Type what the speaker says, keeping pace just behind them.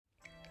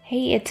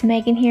Hey, it's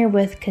Megan here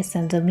with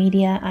Casenzo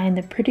Media. I am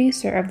the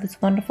producer of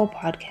this wonderful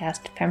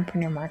podcast,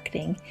 Fempreneur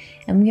Marketing,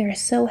 and we are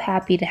so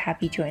happy to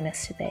have you join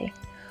us today.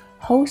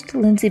 Host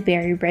Lindsay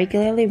Berry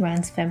regularly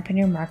runs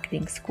Fempreneur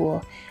Marketing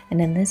School,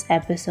 and in this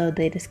episode,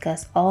 they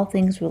discuss all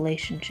things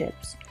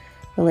relationships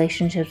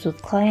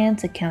with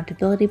clients,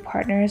 accountability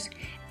partners,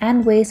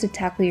 and ways to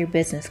tackle your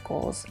business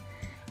goals.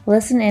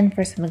 Listen in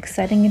for some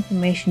exciting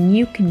information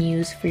you can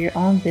use for your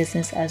own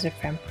business as a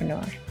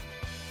fempreneur.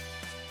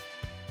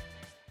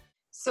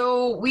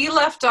 So we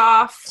left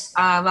off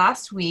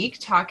last week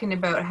talking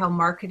about how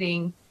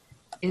marketing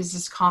is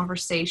this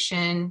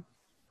conversation,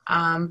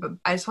 but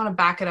I just want to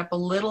back it up a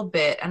little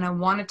bit, and I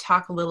want to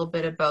talk a little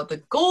bit about the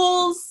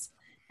goals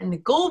and the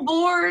goal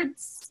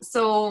boards.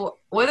 So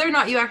whether or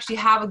not you actually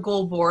have a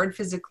goal board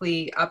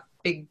physically up,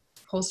 big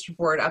poster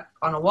board up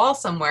on a wall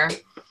somewhere,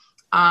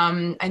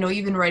 I know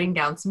you've been writing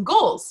down some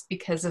goals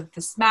because of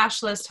the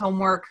Smash List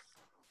homework.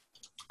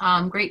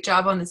 Great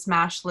job on the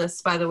Smash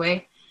List, by the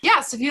way.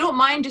 Yeah, so if you don't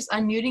mind just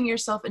unmuting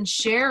yourself and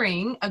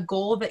sharing a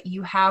goal that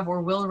you have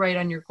or will write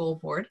on your goal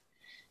board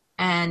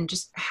and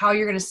just how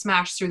you're going to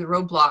smash through the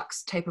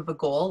roadblocks type of a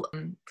goal,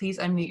 please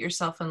unmute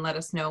yourself and let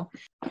us know.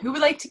 Who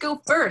would like to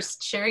go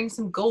first, sharing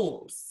some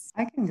goals?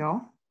 I can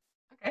go.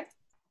 Okay.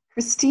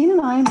 Christine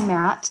and I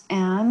met,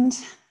 and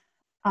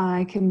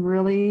I can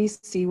really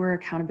see where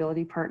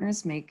accountability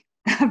partners make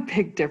a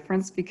big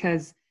difference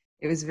because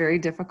it was very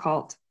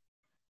difficult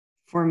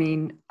for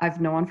me. I've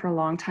known for a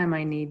long time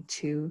I need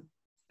to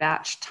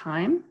batch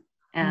time,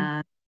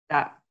 and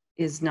that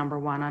is number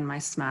one on my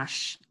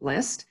Smash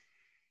list.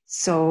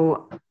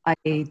 So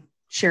I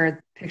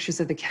shared pictures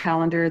of the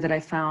calendar that I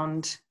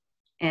found,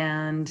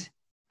 and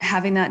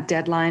having that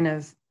deadline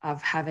of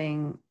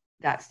having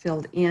that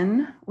filled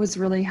in was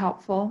really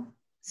helpful.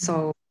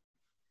 So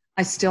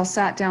I still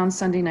sat down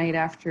Sunday night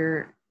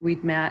after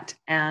we'd met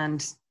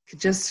and could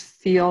just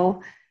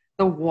feel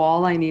the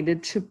wall I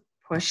needed to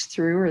push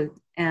through,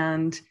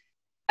 and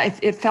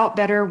it felt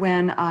better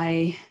when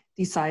I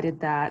decided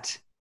that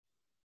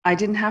I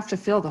didn't have to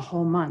fill the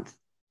whole month.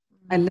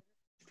 I let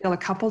it fill a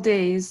couple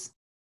days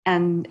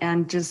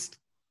and just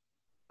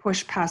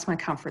push past my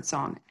comfort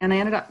zone. And I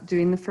ended up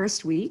doing the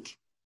first week.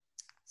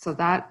 So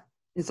that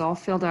is all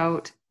filled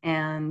out,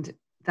 and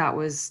that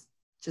was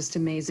just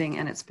amazing,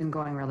 and it's been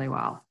going really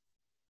well.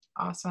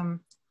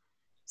 Awesome.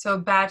 So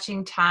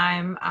batching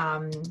time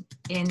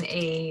in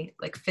a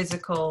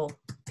physical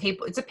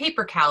paper, it's a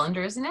paper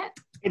calendar, isn't it?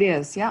 It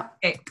is, yeah.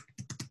 Okay.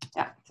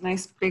 Yeah, it's a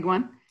nice big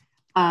one.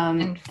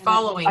 And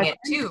following it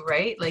too,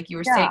 right? Like you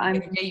were saying the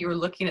other day, you were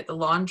looking at the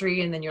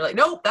laundry and then you're like,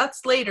 nope,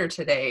 that's later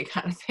today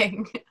kind of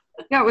thing.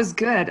 Yeah, it was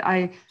good.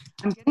 I'm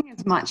getting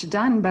as much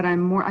done, but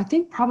I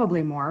think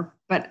probably more,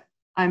 but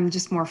I'm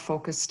just more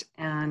focused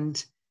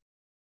and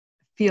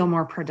feel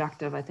more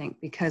productive, I think,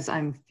 because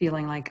I'm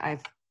feeling like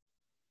I've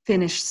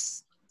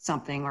finished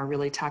something or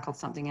really tackled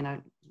something in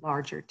a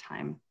larger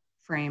time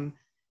frame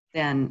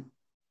than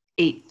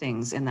 8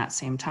 things in that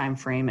same time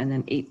frame, and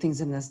then 8 things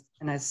in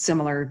a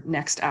similar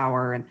next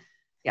hour. And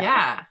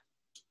yeah.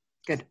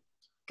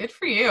 Good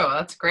for you.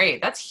 That's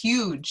great. That's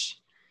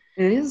huge.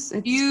 It is.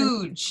 It's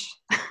huge.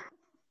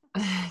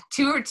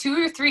 2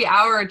 or 3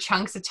 hour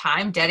chunks of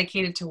time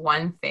dedicated to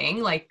one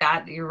thing like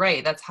that. You're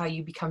right. That's how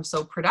you become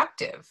so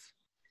productive.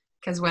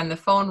 Because when the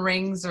phone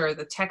rings or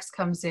the text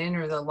comes in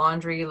or the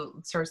laundry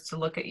starts to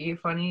look at you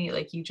funny,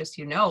 like you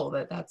know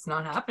that that's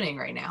not happening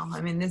right now.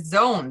 I'm in this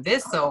zone.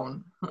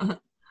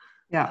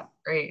 Yeah.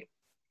 Great.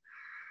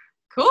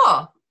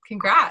 Cool.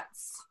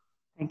 Congrats.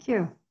 Thank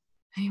you.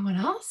 Anyone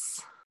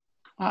else?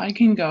 I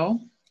can go.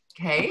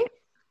 Okay.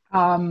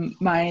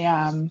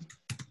 My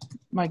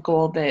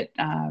goal that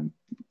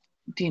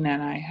Dina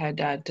and I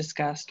had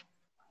discussed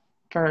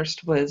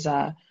first was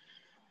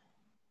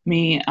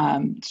me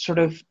sort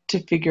of to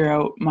figure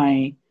out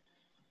my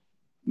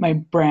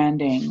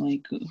branding,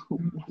 like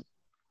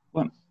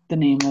what the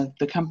name of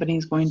the company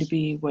is going to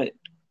be, what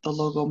the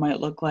logo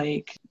might look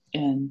like.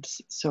 And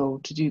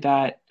so to do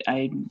that,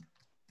 I'm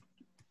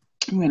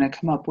going to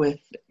come up with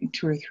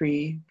 2 or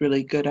 3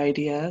 really good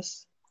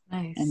ideas.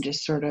 Nice. And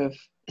just sort of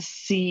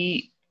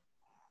see,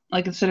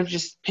 like, instead of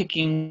just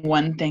picking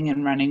one thing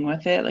and running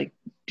with it, like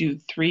do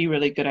 3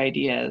 really good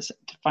ideas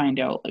to find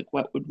out like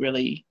what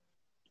really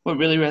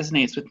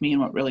resonates with me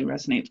and what really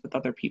resonates with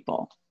other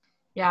people.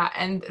 Yeah.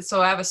 And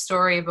so I have a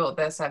story about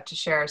this I have to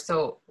share.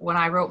 So when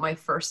I wrote my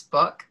first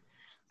book,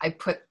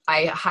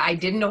 I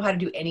didn't know how to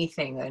do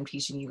anything that I'm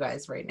teaching you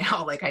guys right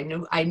now. Like I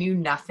knew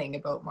nothing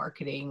about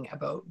marketing,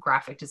 about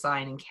graphic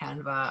design and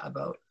Canva,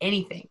 about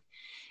anything.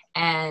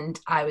 And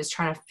I was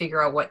trying to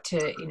figure out what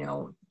to,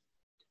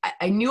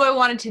 I knew I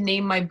wanted to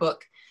name my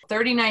book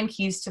 39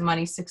 Keys to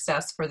Money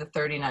Success for the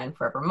 39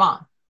 Forever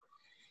Mom.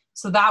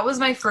 So that was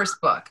my first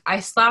book.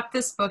 I slapped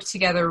this book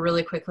together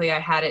really quickly. I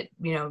had it,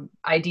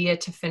 idea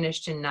to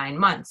finished in 9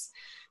 months.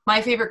 my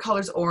favorite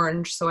color is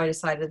orange, so I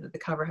decided that the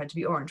cover had to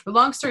be orange. But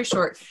long story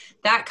short,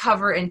 that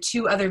cover and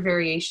 2 other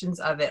variations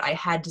of it I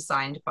had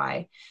designed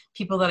by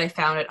people that I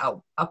found at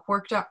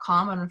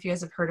Upwork.com. I don't know if you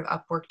guys have heard of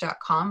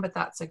Upwork.com, but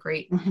that's a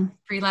great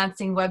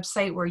freelancing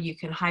website where you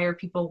can hire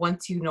people.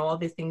 Once you know all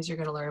the things you're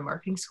going to learn in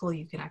marketing school,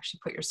 you can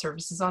actually put your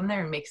services on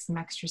there and make some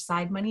extra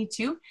side money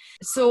too.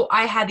 So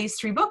I had these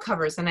 3 book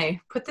covers, and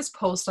I put this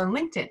post on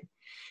LinkedIn,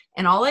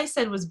 and all I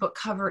said was book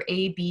cover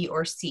A, B,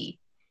 or C.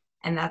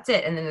 And that's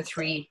it. And then the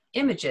 3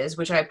 images,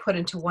 which I put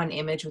into one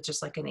image with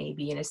just like an A,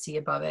 B, and a C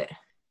above it.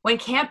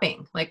 Went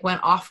camping, like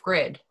went off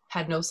grid,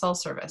 had no cell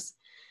service.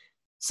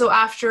 So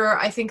after,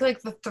 I think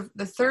like the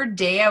 3rd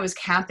day I was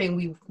camping,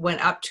 we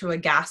went up to a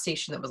gas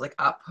station that was like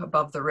up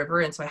above the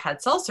river. And so I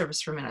had cell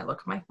service for a minute. I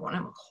look at my phone,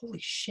 I'm like, holy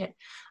shit.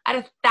 I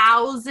had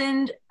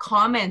 1,000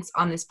 comments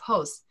on this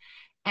post.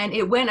 And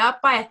it went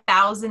up by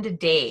 1,000 a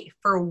day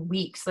for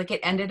weeks. Like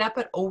it ended up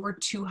at over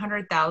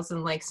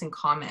 200,000 likes and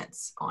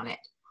comments on it.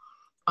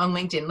 On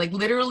LinkedIn. Like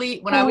literally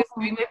when I was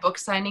doing my book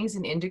signings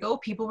in Indigo,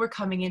 people were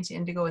coming into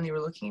Indigo and they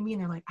were looking at me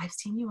and they're like, I've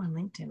seen you on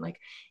LinkedIn. Like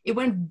it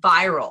went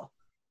viral.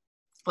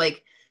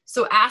 Like,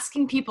 so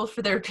asking people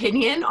for their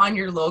opinion on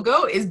your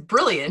logo is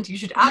brilliant. You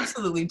should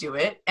absolutely do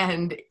it.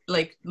 And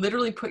like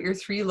literally put your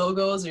 3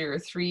 logos or your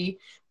 3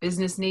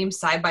 business names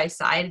side by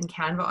side in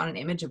Canva on an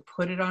image and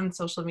put it on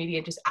social media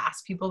and just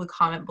ask people to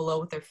comment below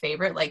with their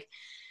favorite. Like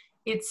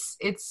it's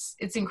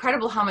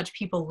incredible how much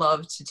people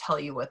love to tell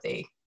you what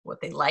they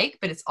like,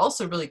 but it's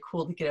also really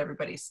cool to get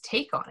everybody's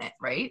take on it,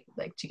 right?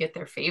 Like to get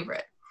their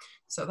favorite.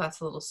 So that's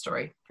a little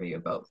story for you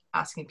about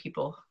asking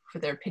people for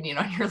their opinion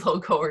on your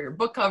logo or your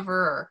book cover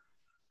or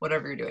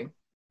whatever you're doing.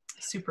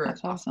 Super.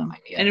 That's awesome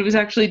idea. And it was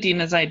actually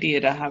Dina's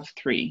idea to have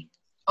 3.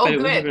 Oh, but it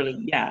good. Was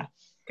really, yeah.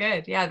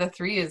 Good. Yeah. The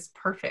 3 is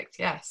perfect.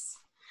 Yes.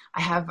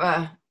 I have,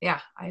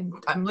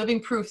 I'm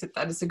living proof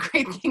that is a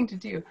great thing to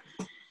do.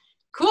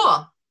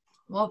 Cool.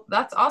 Well,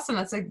 that's awesome.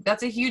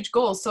 That's a huge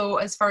goal. So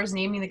as far as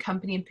naming the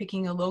company and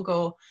picking a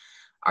logo,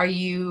 are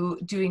you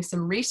doing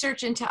some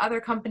research into other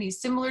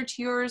companies similar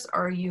to yours?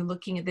 Or are you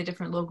looking at the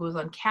different logos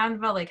on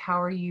Canva? Like, how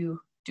are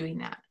you doing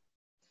that?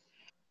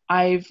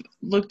 I've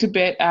looked a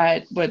bit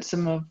at what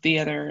some of the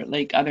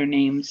other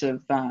names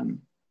of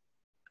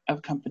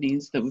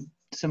companies that would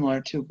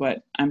similar to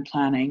what I'm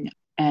planning.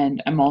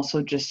 And I'm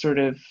also just sort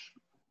of,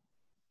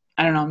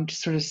 I don't know, I'm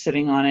just sort of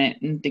sitting on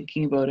it and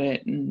thinking about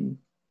it and,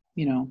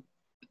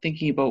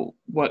 thinking about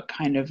what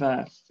kind of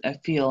a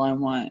feel I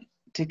want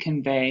to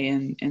convey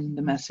in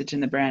the message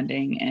and the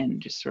branding, and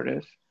just sort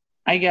of,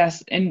 I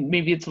guess, and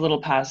maybe it's a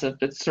little passive,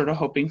 but sort of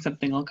hoping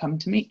something will come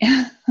to me.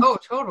 Oh,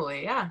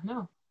 totally. Yeah,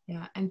 no.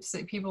 Yeah. And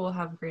so people will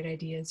have great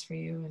ideas for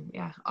you, and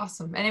yeah,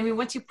 awesome. And I mean,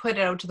 once you put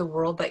it out to the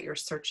world that you're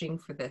searching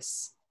for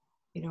this,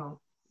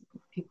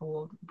 people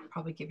will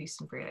probably give you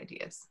some great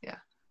ideas. Yeah.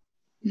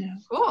 Yeah.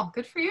 Cool.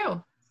 Good for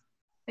you.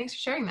 Thanks for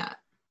sharing that.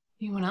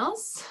 Anyone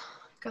else?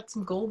 Got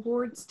some goal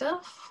board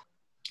stuff?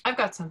 I've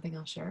got something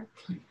I'll share.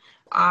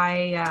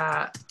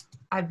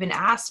 I've been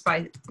asked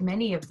by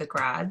many of the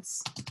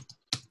grads,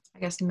 I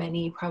guess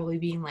many probably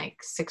being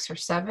like 6 or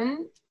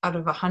 7 out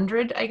of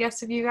 100, I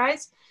guess, of you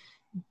guys,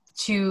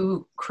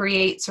 to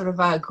create sort of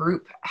a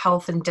group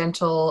health and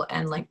dental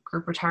and like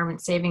group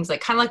retirement savings, like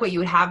kind of like what you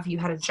would have if you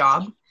had a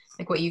job,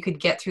 like what you could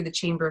get through the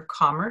Chamber of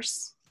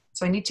Commerce.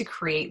 So I need to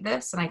create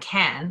this, and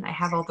I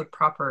have all the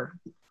proper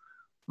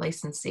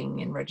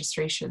licensing and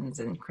registrations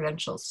and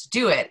credentials to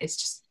do it.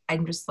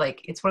 I'm just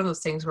like, it's one of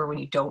those things where when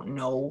you don't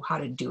know how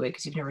to do it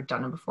because you've never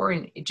done it before,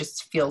 and it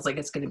just feels like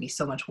it's going to be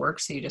so much work,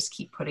 so you just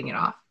keep putting it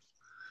off.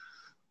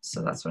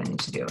 So that's what I need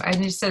to do. I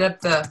need to set up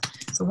the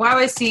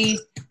YYC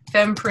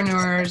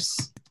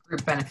Fempreneurs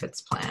Group Benefits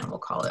Plan, we'll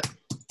call it.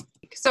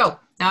 So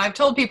now I've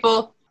told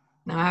people,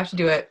 now I have to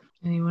do it.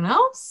 Anyone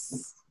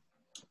else?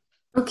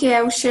 Okay,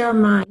 I will share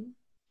mine.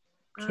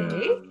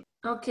 Okay.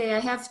 Okay, I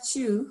have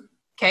 2.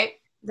 Okay.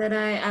 That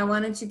I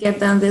wanted to get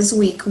done this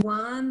week.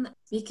 One,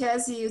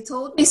 because you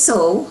told me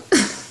so,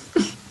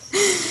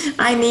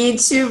 I need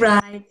to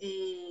write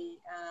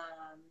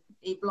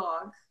a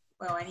blog.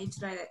 Well, I need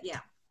to write it, yeah.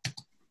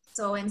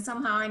 So, and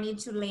somehow I need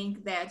to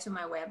link that to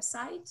my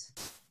website.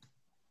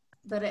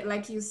 But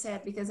like you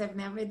said, because I've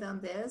never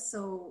done this,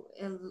 so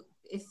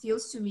it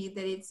feels to me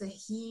that it's a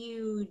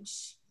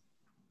huge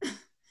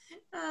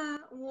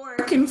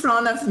work in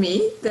front of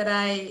me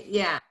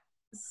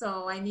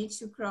so I need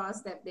to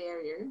cross that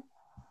barrier.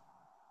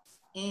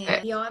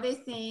 And the other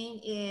thing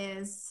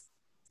is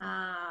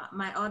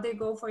my other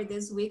goal for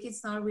this week,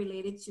 it's not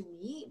related to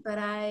me, but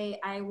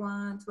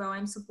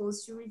I'm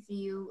supposed to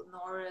review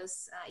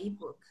Nora's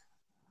ebook.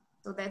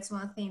 So that's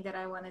one thing that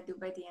I want to do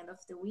by the end of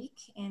the week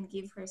and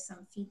give her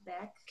some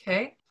feedback.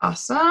 Okay,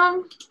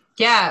 awesome.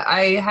 Yeah,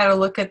 we had to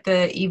look at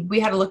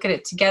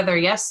it together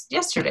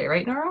yesterday,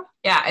 right, Nora?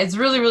 Yeah, it's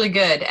really, really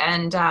good.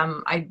 And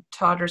I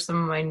taught her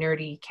some of my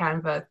nerdy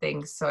Canva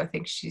things, so I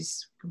think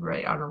she's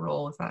right on a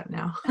roll with that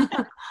now.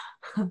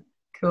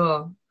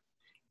 Cool.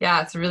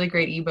 Yeah, it's a really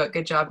great ebook.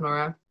 Good job,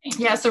 Nora.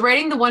 Yeah, so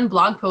writing the one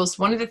blog post,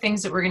 one of the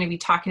things that we're going to be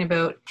talking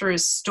about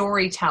is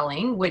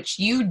storytelling, which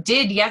you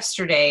did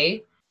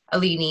yesterday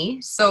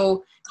Alini.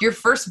 So your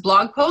first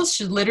blog post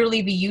should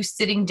literally be you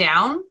sitting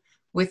down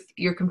with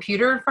your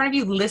computer in front of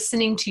you,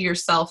 listening to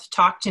yourself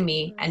talk to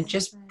me, and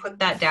just put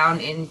that down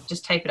and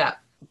just type it up.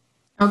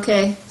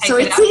 Okay. So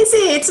it's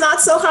easy. It's not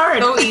so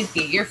hard. So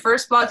easy. Your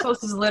first blog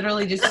post is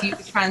literally just you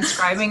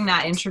transcribing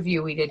that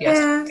interview we did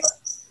yesterday.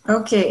 Yeah.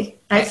 Okay.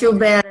 I feel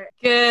better.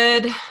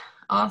 Good.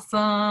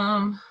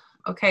 Awesome.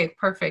 Okay,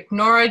 perfect.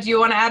 Nora, do you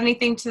want to add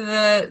anything to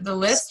the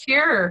list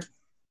here? Or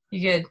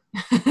you good?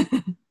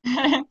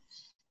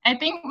 I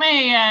think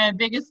my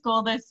biggest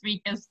goal this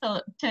week is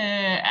to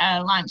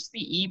launch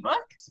the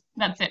ebook.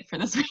 That's it for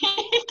this week.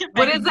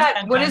 What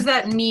does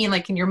that mean?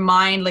 Like in your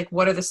mind, like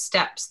what are the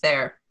steps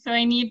there? So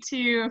I need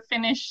to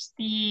finish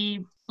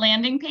the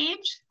landing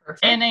page.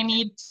 Perfect. And I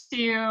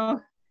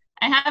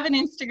have an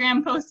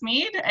Instagram post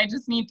made. I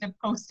just need to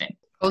post it.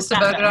 Post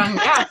about it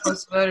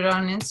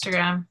on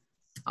Instagram.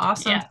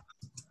 Awesome.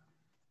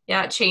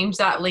 Yeah, change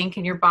that link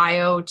in your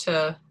bio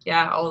to,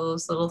 all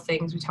those little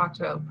things we talked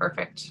about.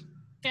 Perfect.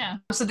 Yeah.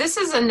 So this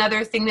is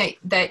another thing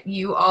that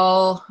you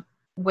all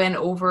went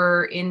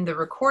over in the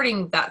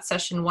recording, that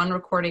session 1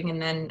 recording,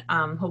 and then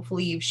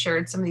hopefully you've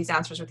shared some of these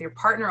answers with your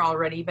partner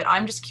already. But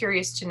I'm just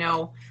curious to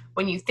know,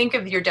 when you think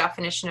of your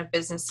definition of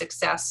business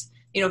success,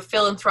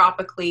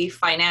 philanthropically,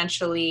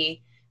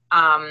 financially,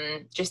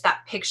 just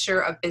that picture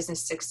of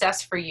business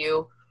success for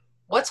you,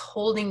 what's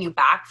holding you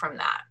back from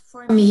that?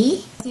 For me,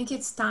 I think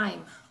it's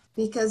time,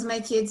 because my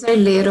kids are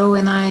little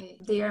and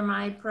they are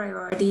my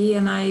priority,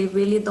 and I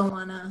really don't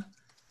want to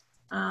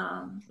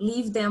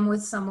leave them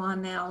with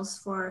someone else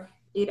for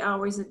 8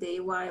 hours a day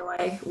while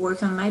I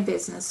work on my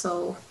business.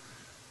 So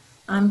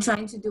I'm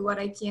trying to do what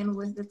I can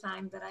with the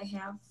time that I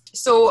have.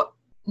 So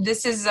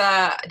this is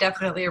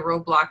definitely a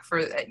roadblock for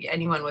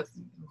anyone with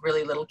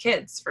really little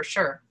kids, for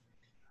sure.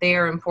 They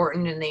are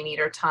important and they need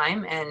our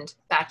time, and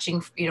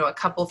batching, a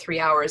couple 3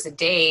 hours a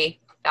day,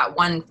 that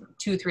 1,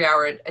 2, 3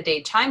 hour a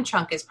day time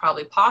chunk is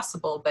probably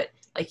possible. But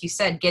like you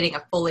said, getting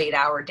a full 8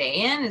 hour day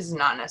in is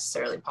not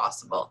necessarily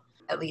possible,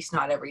 at least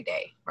not every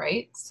day.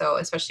 Right. So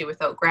especially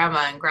without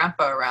grandma and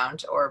grandpa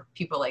around or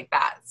people like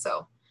that.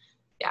 So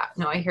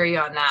I hear you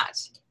on that.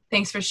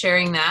 Thanks for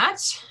sharing that.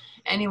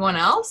 Anyone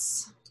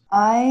else?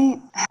 I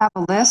have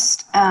a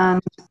list,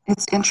 and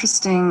it's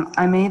interesting.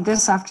 I made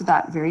this after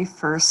that very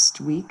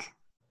first week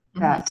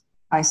that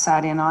I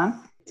sat in on.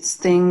 It's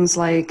things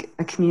like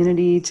a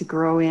community to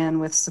grow in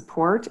with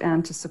support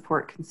and to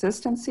support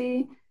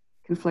consistency,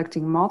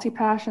 conflicting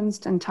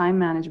multi-passions, and time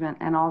management.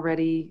 And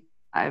already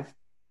I've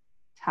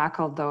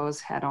tackled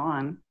those head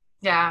on.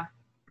 Yeah.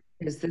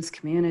 There's this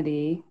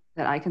community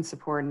that I can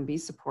support and be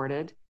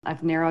supported.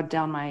 I've narrowed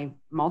down my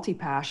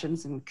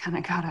multi-passions and kind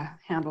of got a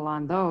handle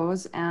on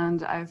those,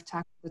 and I've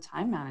tackled the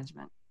time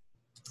management.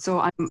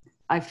 So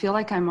I feel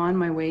like I'm on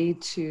my way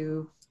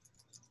to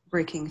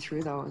breaking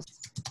through those.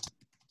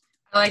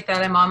 I like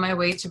that. I'm on my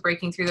way to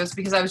breaking through those,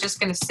 because I was just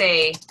going to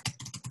say,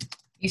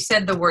 you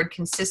said the word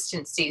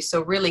consistency.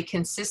 So really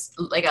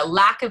like a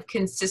lack of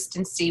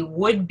consistency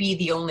would be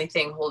the only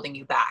thing holding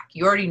you back.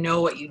 You already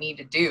know what you need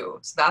to do.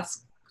 So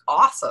that's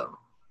awesome.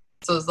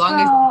 So as long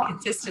as you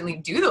consistently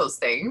do those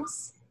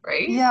things,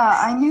 right? Yeah,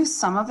 I knew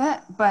some of it,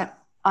 but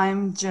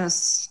I'm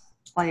just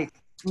like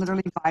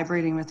literally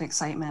vibrating with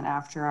excitement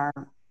after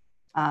our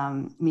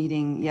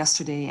meeting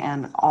yesterday,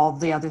 and all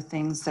the other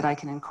things that I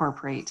can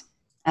incorporate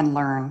and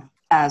learn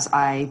as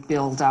I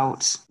build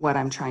out what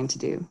I'm trying to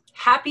do.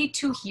 Happy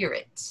to hear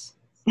it.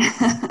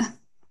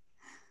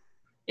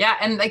 Yeah,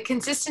 and like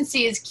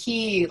consistency is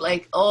key.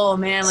 Like, oh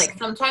man, like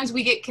sometimes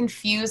we get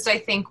confused. I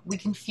think we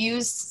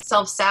confuse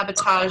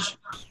self-sabotage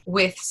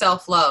with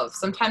self-love.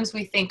 Sometimes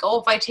we think, oh,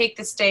 if I take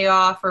this day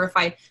off, or if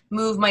I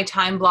move my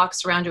time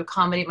blocks around to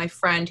accommodate my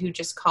friend who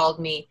just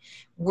called me,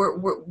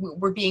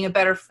 we're being a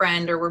better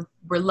friend, or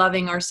we're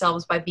loving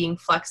ourselves by being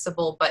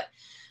flexible. But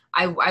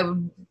I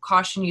would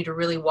caution you to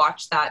really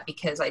watch that,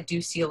 because I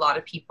do see a lot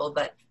of people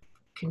that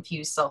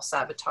confuse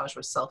self-sabotage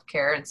with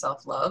self-care and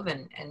self-love,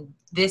 and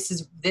this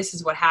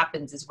is what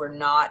happens, is we're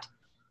not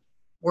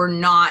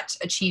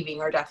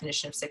achieving our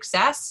definition of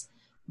success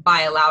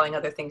by allowing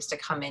other things to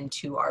come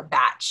into our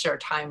batch or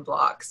time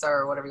blocks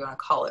or whatever you want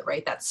to call it,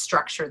 right? That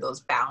structure, those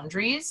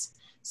boundaries.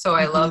 So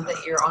I love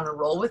that you're on a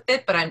roll with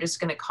it, but I'm just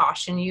going to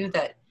caution you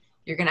that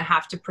you're going to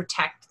have to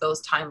protect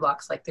those time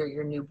blocks like they're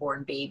your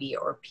newborn baby,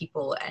 or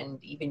people and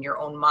even your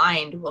own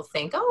mind will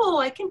think, oh,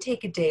 I can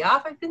take a day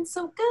off. I've been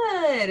so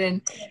good.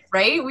 And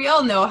right. We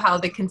all know how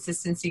the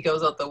consistency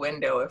goes out the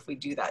window if we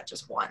do that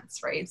just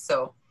once. Right.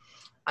 So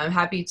I'm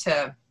happy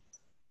to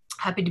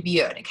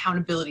be an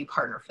accountability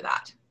partner for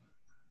that.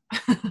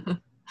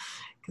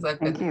 Cause I've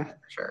been there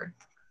for sure.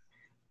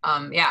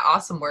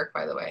 Awesome work,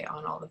 by the way,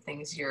 on all the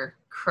things you're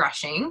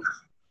crushing.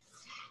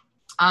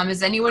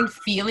 Is anyone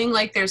feeling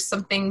like there's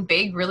something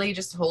big really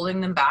just holding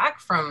them back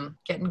from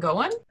getting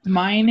going?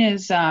 Mine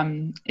is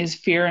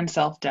fear and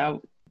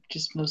self-doubt,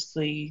 just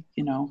mostly,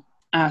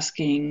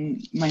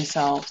 asking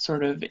myself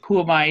sort of,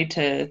 who am I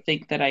to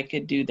think that I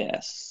could do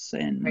this?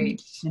 And,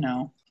 right.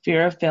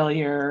 fear of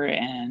failure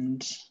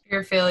and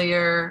fear of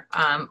failure.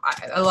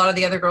 A lot of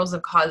the other girls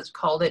have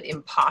called it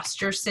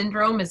imposter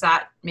syndrome. Is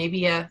that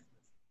maybe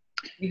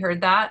you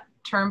heard that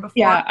term before?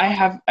 Yeah, I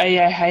have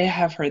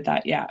heard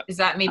that. Yeah. Is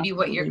that maybe absolutely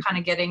what you're kind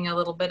of getting a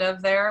little bit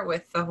of there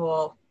with the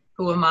whole,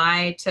 who am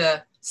I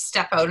to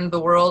step out into the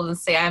world and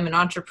say I'm an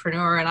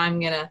entrepreneur and I'm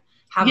going to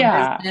have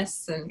a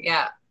business? And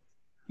yeah.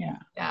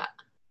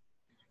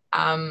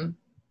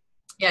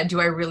 Do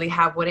I really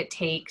have what it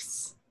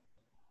takes?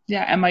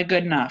 Yeah. Am I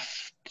good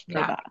enough for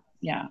that?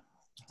 Yeah,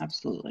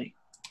 absolutely.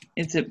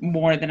 Is it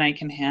more than I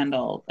can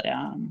handle?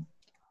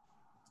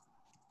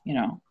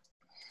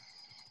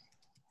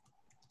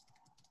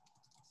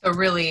 So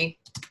really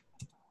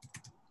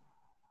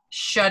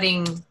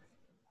shutting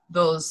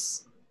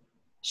those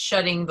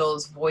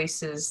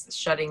voices,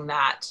 shutting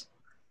that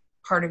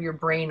part of your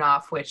brain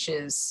off, which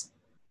is,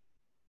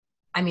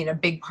 I mean, a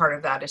big part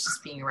of that is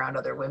just being around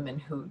other women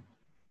who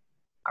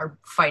are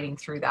fighting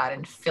through that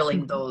and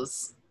filling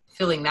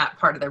that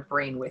part of their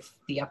brain with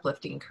the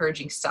uplifting,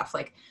 encouraging stuff.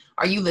 Like,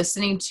 are you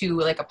listening to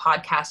like a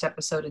podcast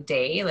episode a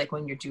day? Like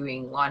when you're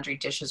doing laundry,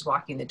 dishes,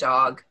 walking the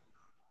dog?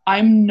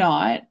 I'm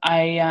not.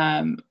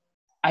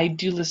 I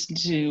do listen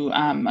to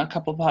a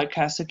couple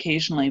podcasts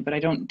occasionally, but I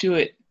don't do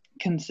it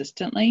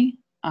consistently.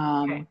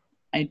 Okay.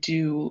 I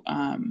do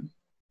have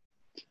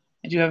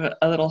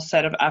a little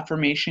set of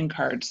affirmation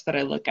cards that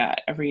I look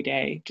at every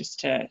day just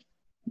to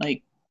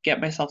like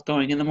get myself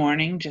going in the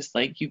morning, just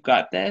like you've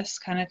got this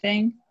kind of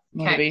thing,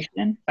 motivation.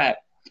 Okay. But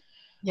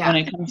when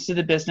it comes to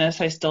the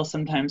business, I still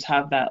sometimes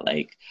have that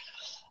like,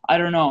 I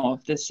don't know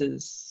if this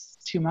is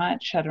too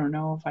much. I don't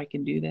know if I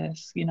can do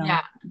this, I don't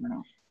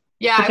know.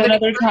 Yeah. But then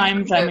other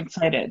times I'm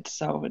excited.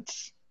 So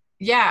it's.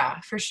 Yeah,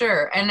 for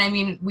sure. And I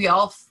mean, we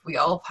all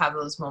have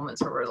those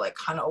moments where we're like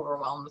kind of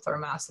overwhelmed with our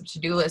massive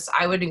to-do list.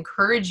 I would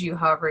encourage you,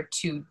 however,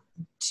 to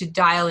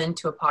dial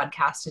into a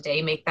podcast a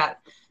day, make that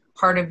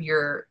part of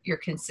your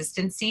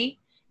consistency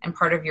and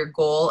part of your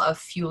goal of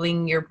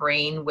fueling your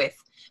brain with,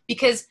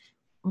 because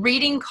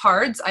reading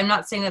cards, I'm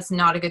not saying that's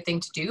not a good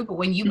thing to do, but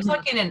when you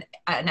plug in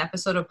an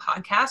episode of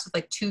podcast with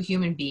like two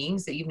human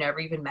beings that you've never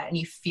even met and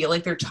you feel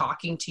like they're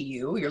talking to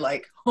you, you're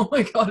like, oh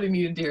my God, I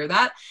needed to hear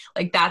that.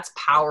 Like that's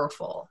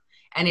powerful.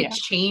 And it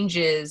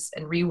changes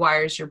and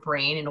rewires your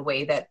brain in a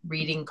way that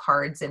reading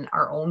cards in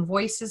our own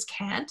voices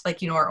can't.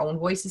 Like, our own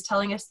voices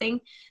telling us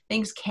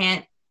things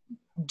can't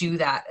do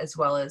that as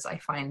well as I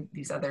find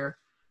these other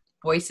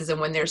voices.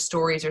 And when their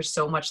stories are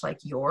so much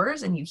like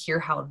yours and you hear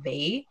how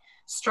they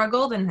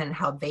struggled and then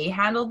how they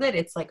handled it,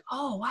 it's like,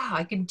 oh wow,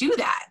 I could do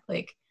that.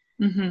 Like,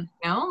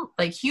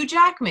 like Hugh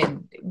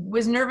Jackman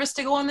was nervous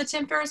to go on the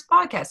Tim Ferriss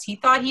podcast. He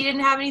thought he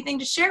didn't have anything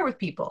to share with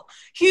people.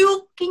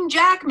 Hugh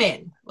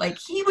Jackman, like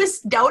he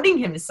was doubting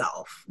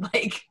himself.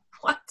 Like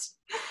what?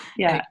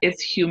 Yeah, like,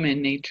 it's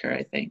human nature,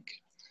 I think.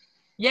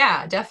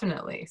 Yeah,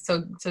 definitely.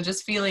 So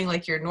just feeling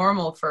like you're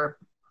normal for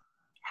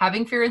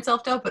having fear and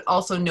self-doubt, but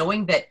also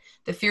knowing that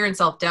the fear and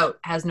self-doubt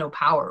has no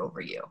power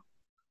over you,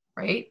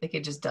 right? Like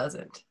it just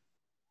doesn't.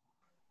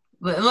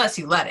 Unless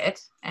you let it.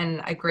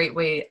 And a great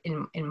way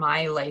in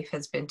my life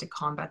has been to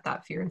combat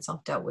that fear and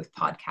self-doubt with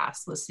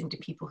podcasts, listening to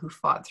people who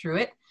fought through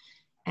it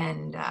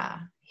and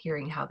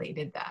hearing how they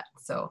did that.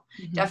 So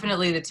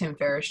definitely the Tim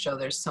Ferriss show.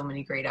 There's so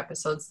many great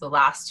episodes. The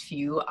last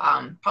few,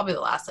 probably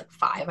the last like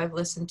 5 I've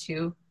listened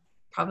to,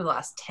 probably the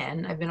last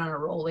 10. I've been on a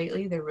roll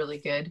lately. They're really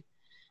good.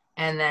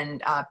 And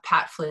then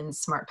Pat Flynn's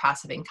Smart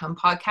Passive Income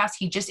podcast.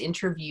 He just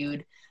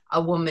interviewed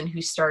a woman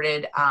who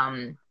started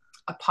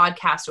a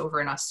podcast over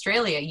in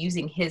Australia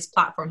using his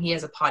platform. He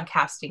has a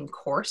podcasting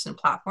course and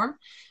platform.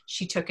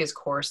 She took his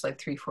course like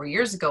 3-4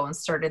 years ago and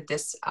started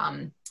this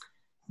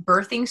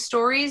birthing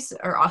stories,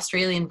 or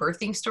Australian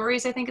birthing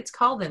stories, I think it's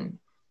called. And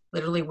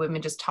literally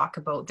women just talk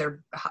about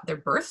their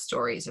birth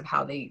stories of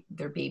how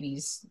their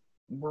babies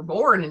were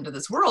born into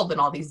this world and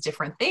all these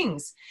different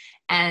things.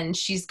 And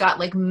she's got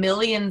like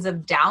millions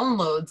of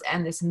downloads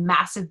and this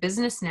massive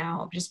business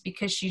now just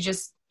because she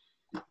does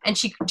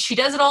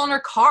it all in her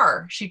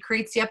car. She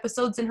creates the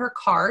episodes in her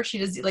car. She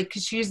does like,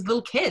 cause she has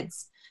little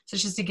kids. So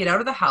she has to get out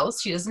of the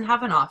house. She doesn't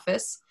have an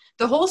office.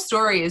 The whole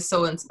story is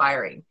so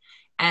inspiring,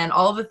 and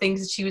all the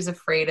things that she was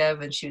afraid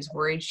of, and she was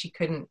worried she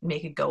couldn't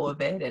make a go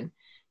of it. And,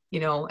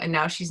 and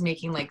now she's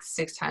making like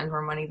 6 times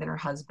more money than her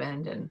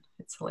husband, and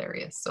it's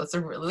hilarious. So it's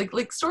a really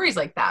like stories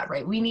like that,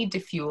 right? We need to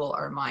fuel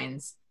our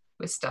minds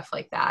with stuff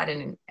like that.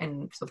 And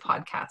so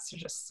podcasts are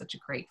just such a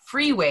great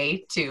free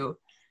way to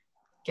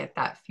get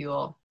that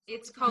fuel.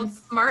 It's called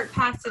Smart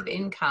Passive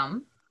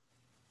Income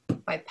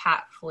by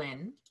Pat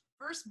Flynn.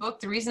 First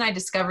book, the reason I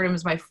discovered him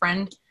is my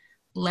friend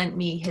lent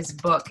me his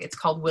book. It's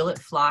called Will It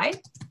Fly?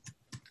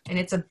 And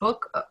it's a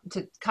book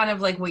to kind of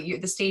like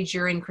the stage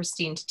you're in,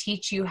 Christine, to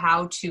teach you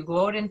how to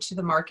go out into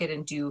the market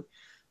and do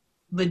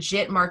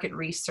legit market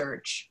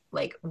research.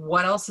 Like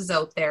what else is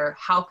out there?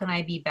 How can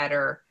I be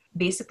better?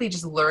 Basically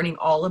just learning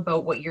all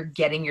about what you're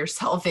getting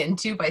yourself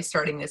into by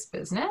starting this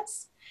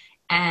business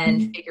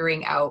and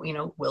figuring out,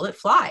 will it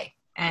fly?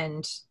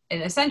 And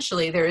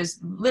essentially there is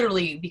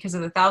literally, because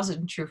of the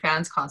 1,000 True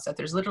Fans concept,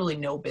 there's literally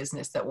no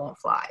business that won't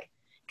fly,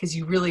 because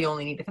you really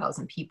only need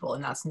 1,000 people,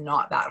 and that's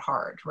not that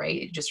hard,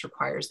 right? It just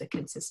requires the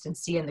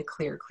consistency and the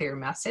clear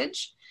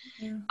message.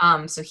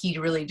 Yeah. So he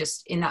really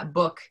just in that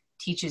book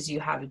teaches you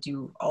how to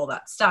do all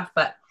that stuff.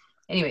 But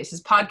anyways,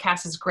 his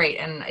podcast is great,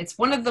 and it's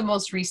one of the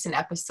most recent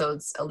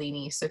episodes,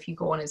 Alini. So if you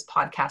go on his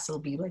podcast, it'll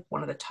be like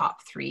one of the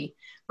top 3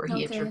 where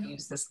he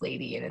interviews this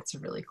lady, and it's a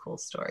really cool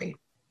story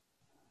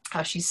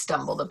how she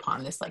stumbled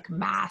upon this like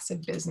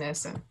massive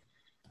business and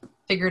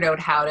figured out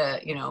how to,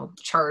 you know,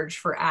 charge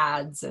for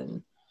ads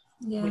and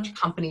which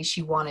companies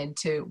she wanted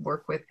to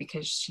work with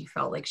because she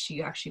felt like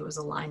she actually was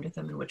aligned with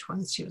them, and which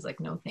ones she was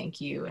like, no,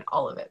 thank you, and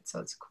all of it. So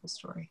it's a cool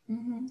story.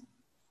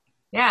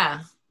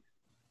 Yeah.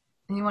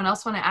 Anyone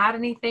else want to add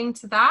anything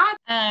to that?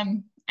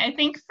 I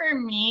think for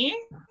me,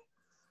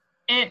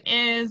 it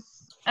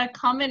is a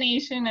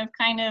combination of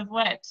kind of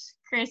what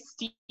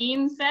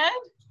Christine said,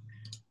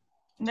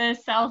 the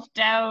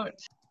self-doubt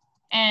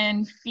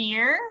and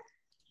fear,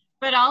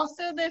 but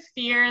also the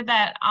fear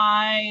that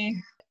I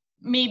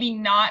maybe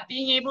not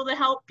being able to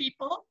help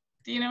people.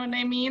 Do you know what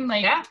I mean?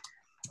 Like,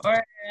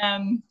 or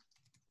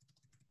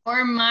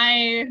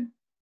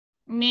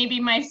maybe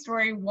my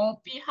story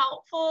won't be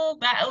helpful.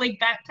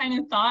 That kind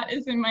of thought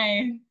is in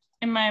my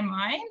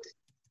mind.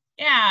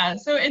 Yeah,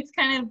 so it's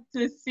kind of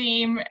the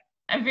same,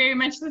 very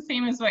much the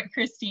same as what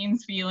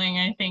Christine's feeling.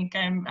 I think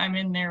I'm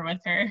in there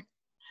with her.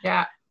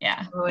 Yeah.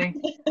 Totally.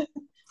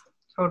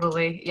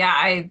 Totally.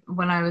 Yeah.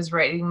 When I was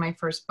writing my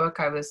first book,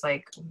 I was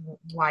like,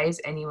 why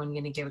is anyone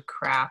going to give a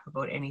crap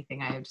about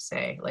anything I have to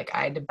say? Like,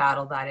 I had to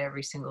battle that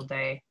every single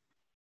day.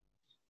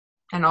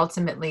 And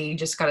ultimately, you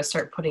just got to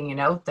start putting it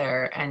out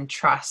there and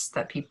trust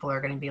that people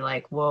are going to be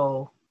like,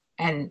 whoa.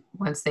 And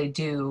once they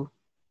do,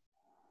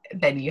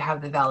 then you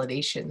have the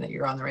validation that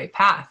you're on the right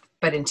path.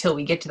 But until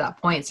we get to that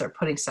point, start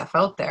putting stuff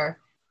out there,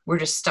 we're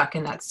just stuck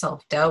in that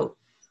self-doubt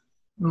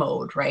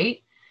mode,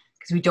 right?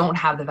 Because we don't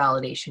have the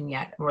validation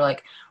yet. And we're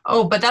like,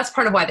 oh, but that's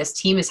part of why this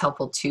team is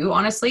helpful too,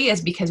 honestly, is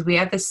because we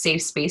have this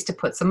safe space to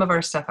put some of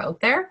our stuff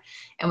out there.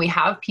 And we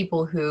have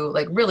people who,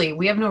 like, really,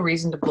 we have no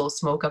reason to blow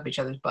smoke up each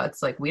other's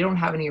butts. Like, we don't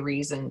have any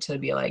reason to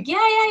be like,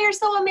 yeah, you're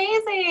so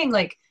amazing.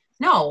 Like,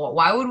 no,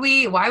 why would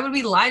we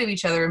lie to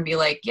each other and be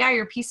like, yeah,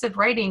 your piece of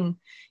writing,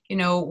 you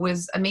know,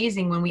 was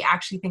amazing when we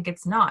actually think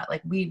it's not.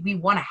 Like, we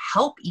want to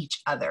help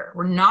each other.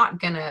 We're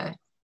not gonna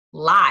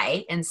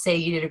lie and say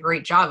you did a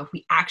great job if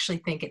we actually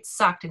think it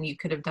sucked and you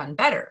could have done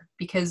better,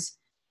 because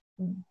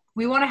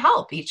we want to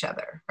help each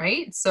other,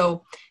 right?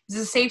 So this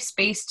is a safe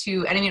space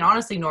to, and I mean,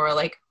 honestly, Nora,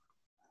 like,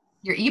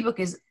 your ebook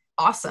is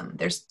awesome.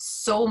 There's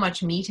so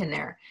much meat in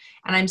there,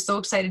 and I'm so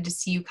excited to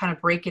see you kind of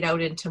break it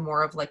out into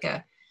more of like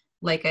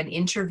an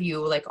interview,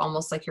 like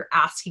almost like you're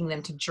asking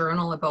them to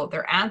journal about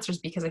their answers,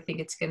 because I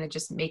think it's going to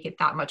just make it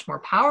that much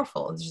more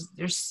powerful.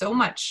 There's so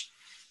much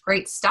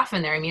great stuff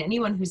in there. I mean,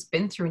 anyone who's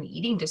been through an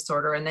eating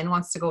disorder and then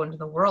wants to go into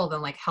the world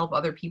and like help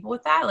other people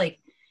with that, like,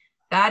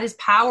 that is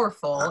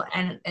powerful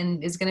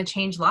and is going to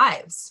change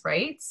lives,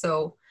 right?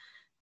 So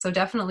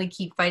definitely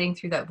keep fighting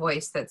through that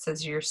voice that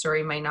says your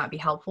story might not be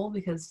helpful,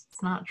 because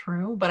it's not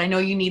true. But I know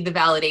you need the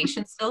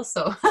validation still,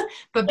 so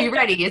but be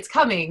ready, it's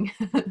coming.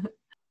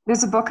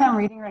 There's a book I'm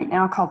reading right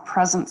now called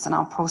Presence, and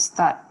I'll post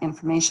that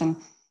information.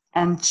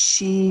 And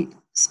she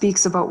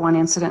speaks about one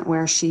incident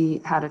where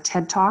she had a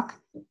TED Talk.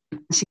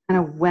 She kind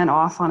of went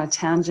off on a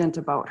tangent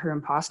about her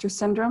imposter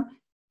syndrome,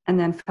 and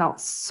then felt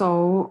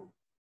so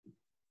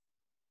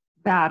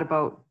bad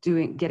about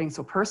getting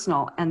so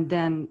personal. And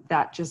then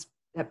that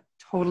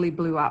totally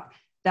blew up.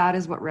 That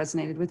is what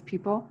resonated with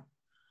people.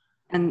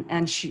 And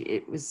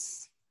it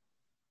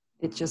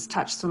just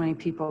touched so many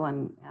people.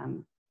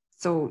 And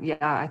so, yeah,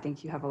 I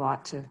think you have a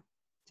lot to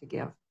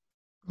give.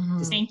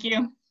 Mm-hmm. Thank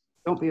you.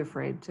 Don't be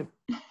afraid to.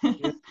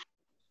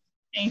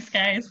 Thanks,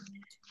 guys.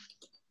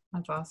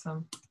 That's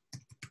awesome.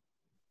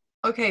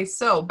 Okay,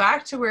 so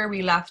back to where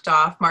we left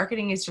off.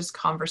 Marketing is just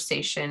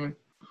conversation.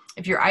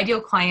 If your ideal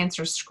clients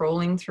are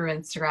scrolling through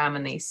Instagram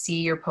and they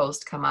see your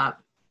post come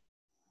up,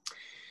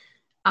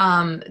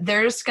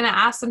 they're just going to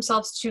ask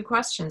themselves 2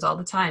 questions all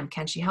the time.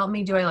 Can she help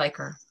me? Do I like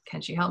her?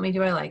 Can she help me?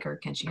 Do I like her?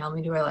 Can she help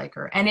me? Do I like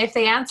her? And if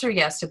they answer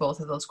yes to both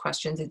of those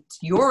questions, it's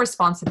your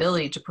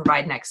responsibility to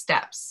provide next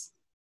steps,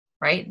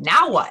 right?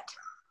 Now what?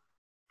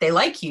 They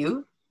like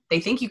you.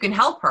 They think you can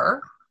help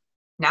her.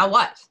 Now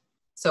what?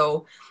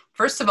 So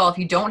first of all, if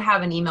you don't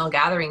have an email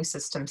gathering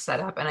system set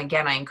up, and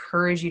again, I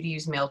encourage you to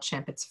use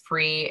MailChimp. It's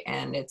free,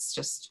 and it's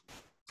just,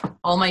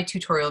 all my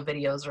tutorial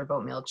videos are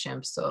about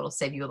MailChimp, so it'll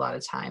save you a lot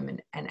of time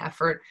and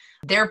effort.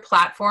 Their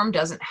platform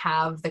doesn't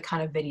have the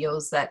kind of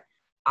videos that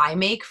I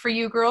make for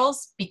you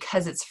girls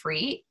because it's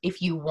free.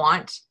 If you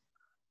want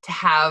to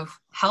have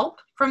help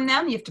from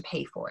them, you have to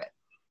pay for it.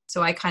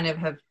 So I kind of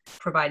have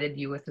provided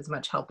you with as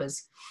much help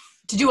as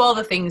to do all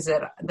the things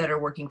that are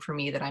working for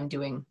me that I'm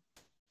doing.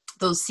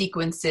 Those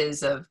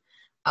sequences of,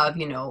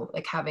 you know,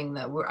 like having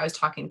I was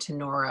talking to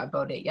Nora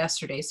about it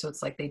yesterday. So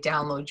it's like they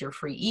download your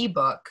free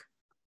ebook.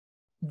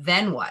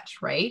 Then what,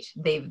 right?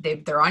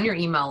 They're on your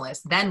email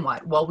list. Then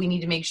what? Well, we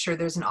need to make sure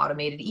there's an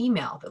automated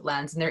email that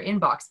lands in their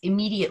inbox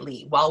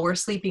immediately while we're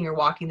sleeping or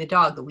walking the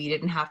dog that we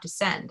didn't have to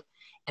send.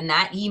 And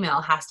that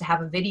email has to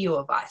have a video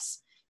of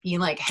us being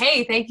like,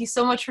 hey, thank you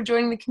so much for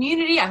joining the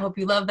community. I hope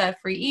you love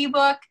that free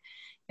ebook.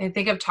 And I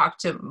think I've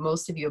talked to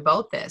most of you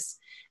about this.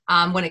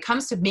 When it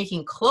comes to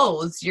making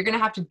clothes, you're going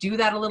to have to do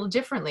that a little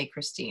differently,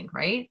 Christine,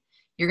 right?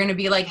 You're going to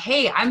be like,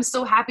 hey, I'm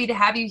so happy to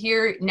have you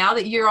here. Now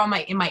that you're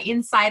in my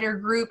insider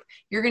group,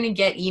 you're going to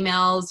get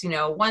emails,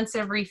 once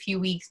every few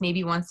weeks,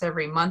 maybe once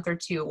every month or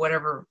two,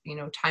 whatever,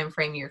 time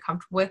frame you're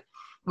comfortable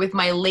with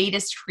my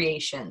latest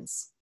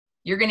creations.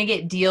 You're going to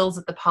get deals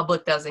that the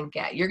public doesn't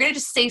get. You're going to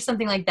just say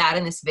something like that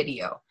in this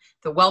video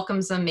that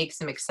welcomes them, makes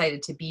them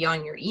excited to be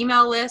on your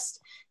email list,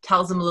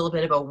 tells them a little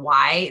bit about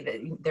why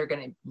they're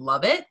going to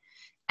love it.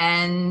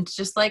 And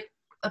just like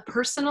a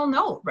personal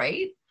note,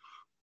 right?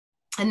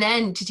 And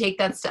then to take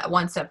that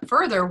one step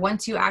further,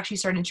 once you actually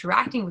start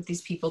interacting with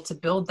these people to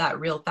build that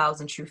real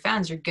 1,000 true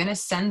fans, you're going to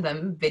send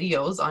them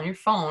videos on your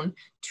phone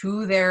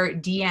to their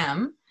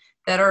DM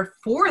that are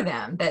for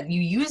them, that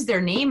you use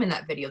their name in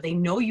that video. They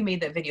know you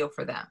made that video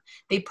for them.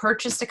 They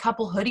purchased a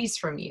couple hoodies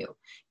from you.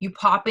 You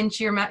pop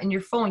into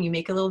your phone, you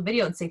make a little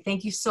video and say,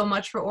 thank you so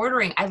much for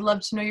ordering. I'd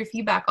love to know your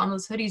feedback on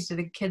those hoodies. Do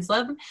the kids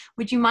love them?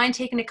 Would you mind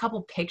taking a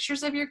couple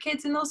pictures of your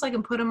kids in those so I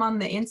can put them on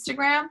the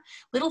Instagram?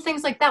 Little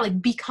things like that,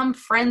 like become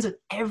friends with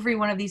every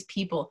one of these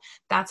people.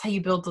 That's how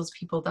you build those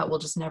people that will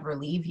just never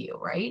leave you,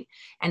 right?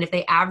 And if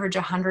they average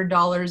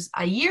 $100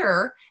 a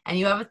year and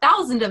you have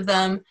 1,000 of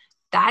them,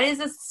 that is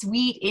a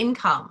sweet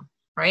income,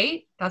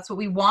 right? That's what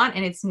we want.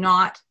 And it's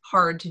not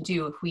hard to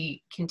do if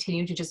we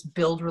continue to just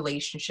build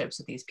relationships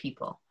with these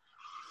people.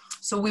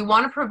 So we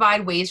want to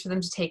provide ways for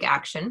them to take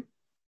action.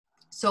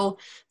 So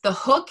the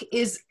hook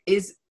is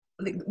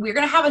we're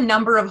going to have a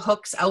number of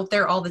hooks out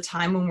there all the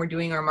time when we're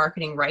doing our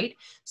marketing right.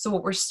 So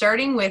what we're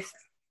starting with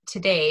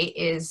today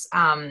is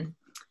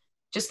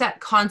just that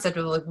concept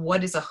of like,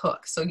 what is a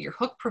hook? So your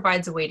hook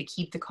provides a way to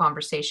keep the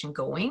conversation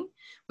going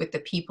with the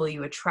people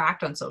you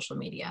attract on social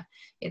media.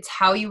 It's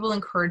how you will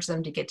encourage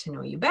them to get to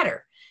know you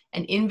better.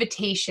 An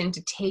invitation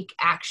to take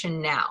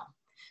action now.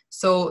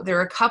 So there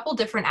are a couple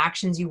different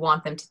actions you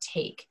want them to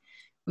take.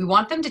 We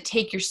want them to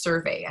take your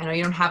survey. I know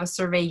you don't have a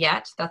survey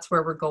yet. That's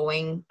where we're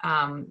going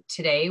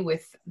today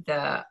with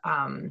the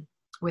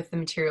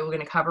material we're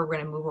going to cover. We're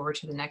going to move over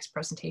to the next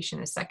presentation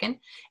in a second.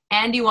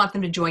 And you want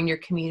them to join your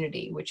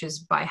community, which is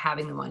by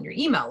having them on your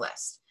email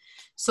list.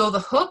 So the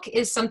hook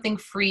is something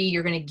free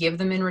you're going to give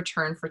them in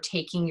return for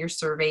taking your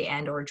survey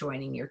and or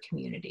joining your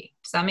community.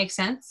 Does that make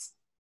sense?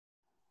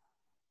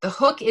 The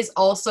hook is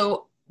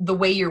also the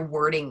way you're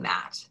wording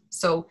that.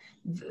 So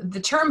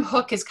the term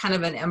hook is kind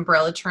of an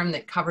umbrella term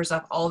that covers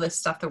up all this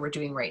stuff that we're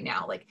doing right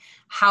now. Like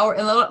how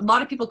a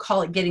lot of people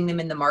call it getting them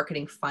in the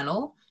marketing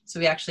funnel. So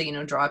we actually,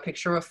 draw a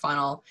picture of a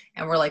funnel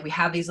and we're like, we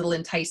have these little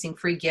enticing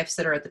free gifts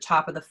that are at the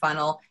top of the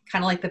funnel,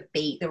 kind of like the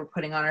bait that we're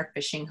putting on our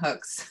fishing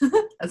hooks.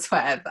 That's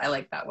why I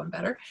like that one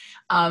better.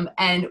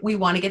 And we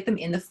want to get them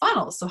in the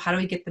funnel. So how do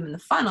we get them in the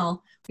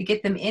funnel? We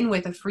get them in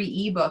with a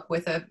free ebook,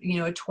 with a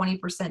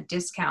 20%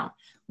 discount,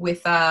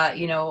 with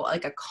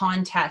like a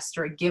contest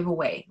or a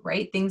giveaway,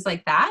 right? Things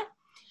like that.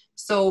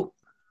 So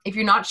if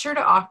you're not sure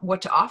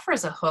what to offer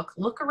as a hook,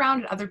 look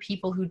around at other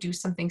people who do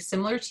something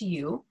similar to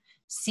you.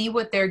 See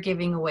what they're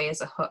giving away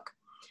as a hook.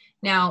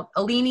 Now,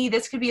 Alini,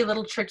 this could be a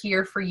little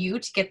trickier for you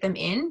to get them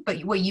in,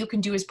 but what you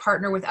can do is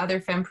partner with other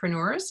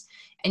fempreneurs,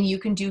 and you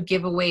can do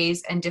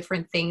giveaways and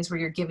different things where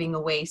you're giving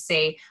away,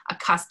 say, a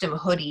custom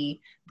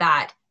hoodie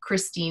that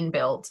Christine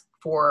built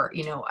for,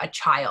 a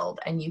child.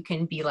 And you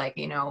can be like,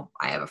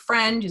 I have a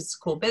friend who's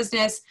a cool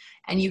business,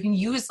 and you can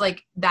use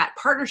like that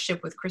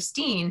partnership with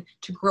Christine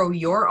to grow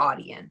your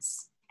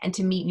audience and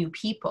to meet new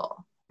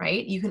people.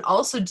 Right? You can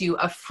also do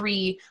a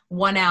free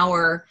 1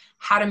 hour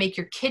how to make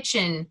your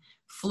kitchen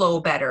flow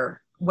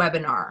better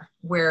webinar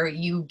where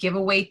you give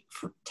away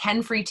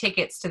 10 free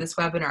tickets to this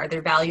webinar.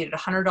 They're valued at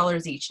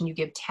 $100 each, and you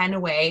give 10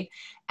 away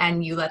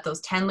and you let those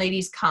 10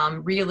 ladies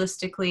come.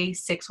 Realistically,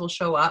 6 will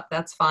show up.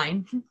 That's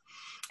fine.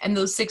 And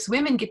those 6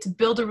 women get to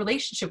build a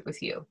relationship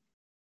with you.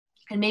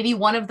 And maybe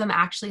one of them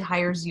actually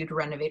hires you to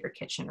renovate her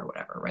kitchen or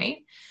whatever,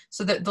 right?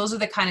 So those are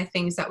the kind of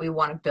things that we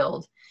want to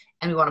build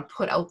and we want to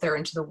put out there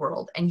into the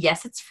world. And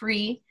yes, it's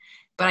free,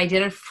 but I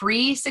did a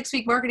free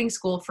 6-week marketing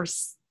school for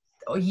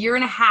a year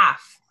and a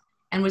half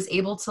and was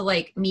able to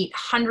like meet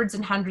hundreds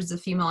and hundreds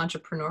of female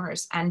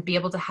entrepreneurs and be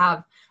able to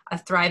have a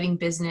thriving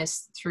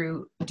business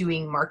through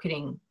doing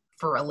marketing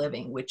for a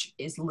living, which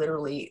is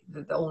literally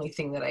the only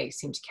thing that I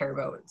seem to care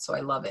about. So I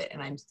love it.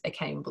 And I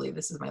can't even believe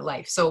this is my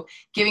life. So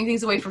giving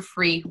things away for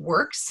free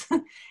works.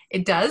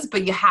 It does,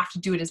 but you have to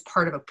do it as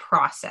part of a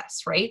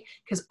process, right?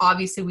 Because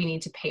obviously we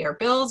need to pay our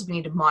bills. We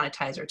need to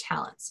monetize our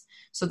talents.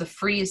 So the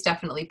free is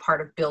definitely part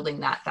of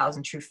building that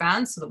 1,000 true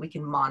fans so that we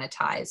can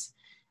monetize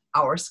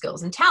our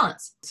skills and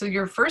talents. So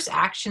your first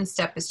action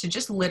step is to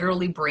just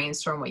literally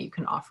brainstorm what you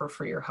can offer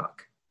for your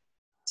hook.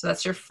 So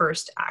that's your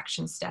first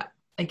action step.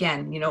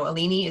 Again,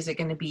 Alini, is it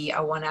going to be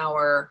a 1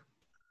 hour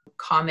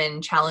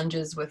common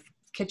challenges with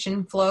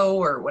kitchen flow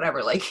or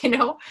whatever, like, you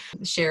know,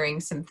 sharing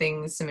some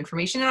things, some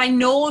information. And I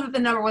know that the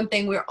number one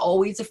thing we're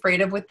always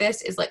afraid of with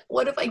this is like,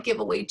 what if I give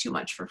away too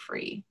much for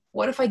free?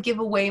 What if I give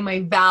away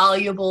my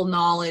valuable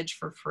knowledge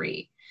for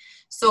free?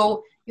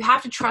 So you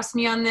have to trust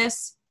me on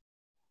this.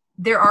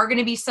 There are going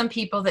to be some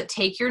people that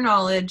take your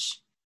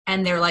knowledge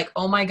and they're like,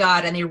 oh my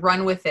God, and they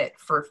run with it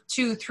for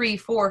 2, 3,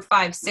 4,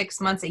 5,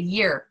 6 months, a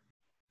year.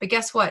 But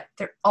guess what?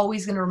 They're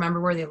always going to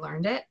remember where they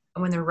learned it.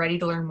 And when they're ready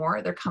to learn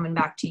more, they're coming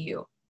back to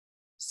you.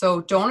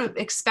 So don't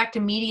expect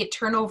immediate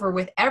turnover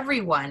with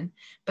everyone,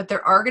 but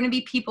there are going to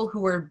be people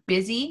who are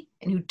busy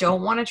and who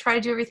don't want to try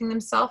to do everything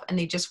themselves, and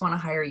they just want to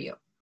hire you.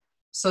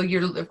 So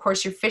of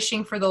course you're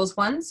fishing for those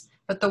ones,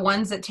 but the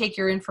ones that take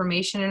your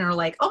information and are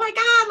like, oh my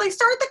God, like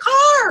start the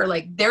car,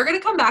 like they're going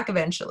to come back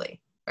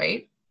eventually,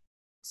 right?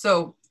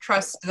 So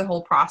trust the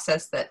whole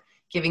process that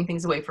giving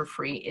things away for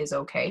free is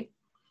okay.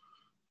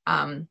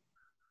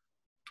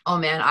 Oh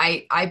man,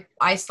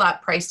 I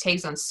slapped price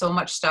tags on so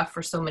much stuff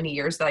for so many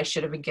years that I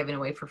should have been given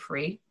away for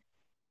free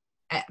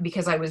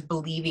because I was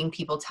believing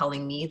people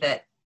telling me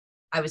that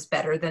I was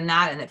better than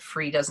that and that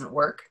free doesn't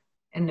work.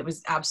 And it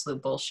was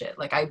absolute bullshit.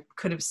 Like I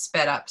could have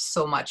sped up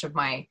so much of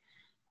my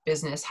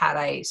business had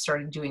I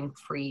started doing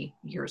free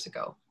years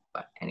ago.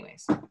 But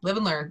anyways, live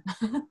and learn.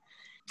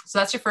 So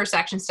that's your first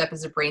action step,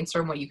 is to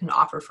brainstorm what you can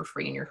offer for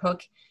free in your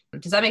hook.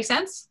 Does that make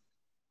sense?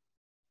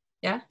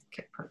 Yeah?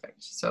 Okay,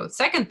 perfect. So the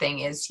second thing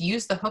is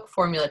use the hook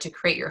formula to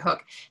create your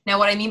hook. Now,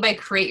 what I mean by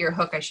create your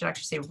hook, I should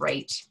actually say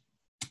write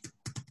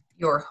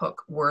your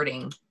hook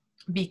wording,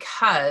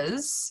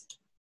 because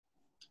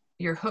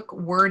your hook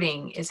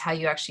wording is how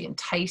you actually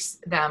invite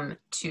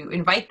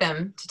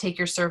them to take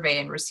your survey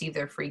and receive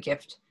their free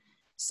gift.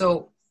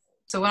 So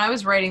when I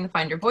was writing the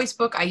Find Your Voice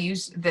book, I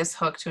used this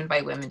hook to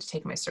invite women to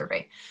take my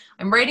survey.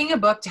 I'm writing a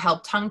book to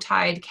help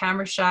tongue-tied,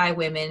 camera-shy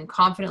women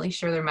confidently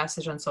share their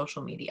message on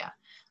social media.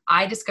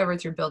 I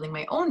discovered through building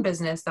my own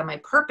business that my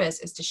purpose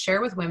is to share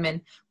with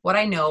women what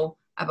I know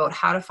about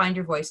how to find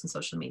your voice in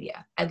social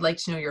media. I'd like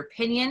to know your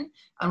opinion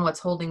on what's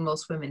holding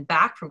most women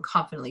back from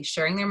confidently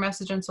sharing their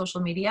message on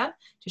social media.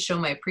 To show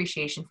my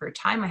appreciation for your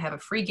time, I have a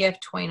free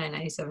gift,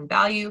 $29.97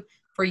 value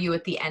for you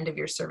at the end of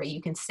your survey.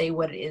 You can say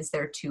what it is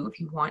there too if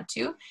you want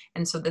to.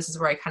 And so this is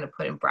where I kind of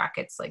put in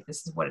brackets, like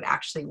this is what it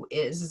actually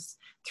is. It's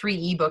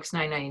 3 ebooks,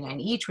 $9.99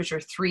 each, which are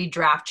 3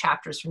 draft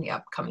chapters from the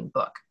upcoming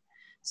book.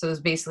 So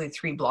there's basically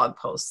 3 blog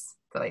posts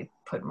that I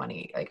put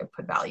I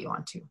put value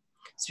onto.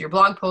 So your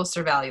blog posts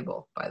are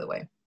valuable, by the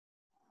way.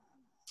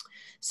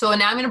 So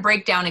now I'm going to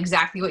break down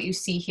exactly what you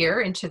see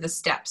here into the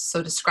steps.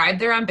 So describe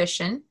their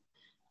ambition.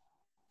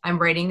 I'm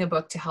writing a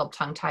book to help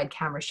tongue-tied,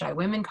 camera-shy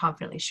women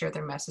confidently share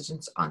their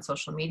messages on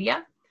social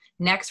media.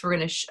 Next, we're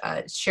going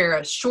to share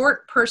a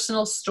short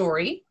personal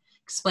story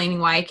explaining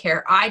why I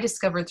care. I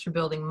discovered through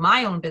building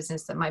my own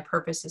business that my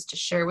purpose is to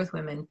share with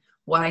women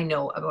what I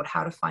know about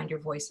how to find your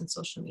voice in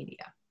social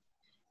media.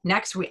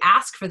 Next, we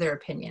ask for their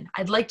opinion.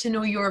 I'd like to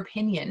know your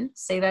opinion.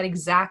 Say that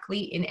exactly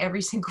in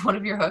every single one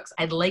of your hooks.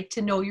 I'd like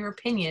to know your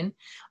opinion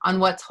on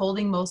what's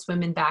holding most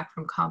women back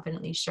from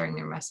confidently sharing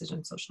their message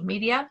on social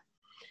media.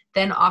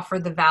 Then offer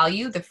the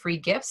value, the free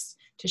gifts,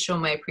 to show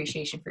my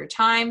appreciation for your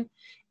time.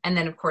 And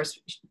then, of course,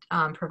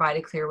 provide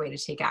a clear way to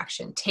take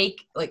action.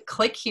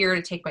 Click here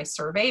to take my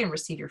survey and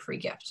receive your free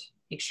gift.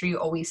 Make sure you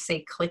always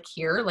say click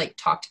here, like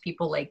talk to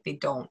people like they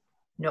don't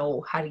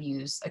know how to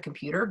use a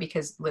computer,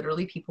 because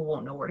literally people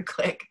won't know where to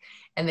click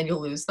and then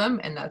you'll lose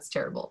them, and that's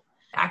terrible.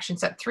 Action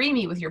step 3,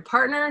 meet with your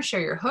partner,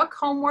 share your hook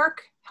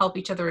homework, help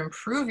each other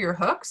improve your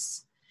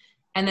hooks,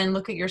 and then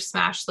look at your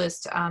smash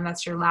list.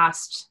 That's your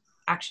last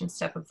action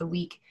step of the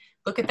week.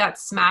 Look at that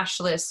smash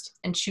list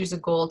and choose a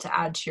goal to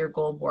add to your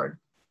goal board.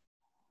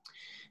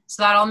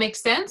 So that all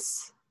makes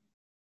sense?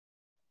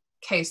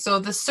 Okay, so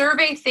the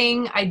survey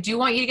thing, I do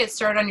want you to get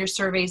started on your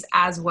surveys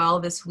as well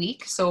this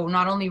week. So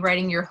not only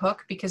writing your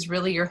hook, because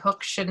really your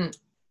hook shouldn't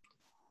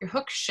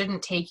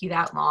take you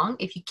that long.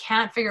 If you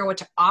can't figure out what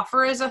to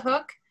offer as a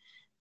hook,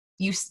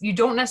 you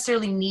don't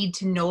necessarily need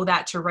to know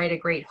that to write a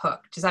great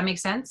hook. Does that make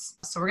sense?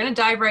 So we're going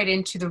to dive right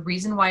into the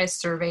reason why a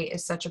survey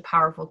is such a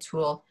powerful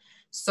tool.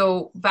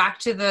 So back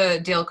to the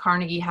Dale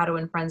Carnegie, How to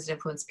Win Friends and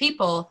Influence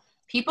People.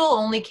 People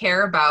only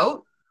care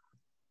about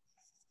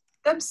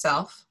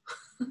themselves.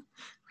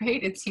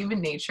 Right? It's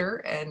human nature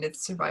and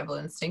it's survival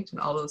instinct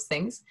and all those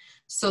things.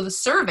 So the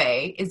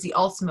survey is the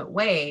ultimate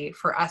way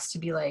for us to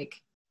be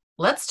like,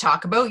 let's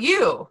talk about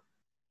you,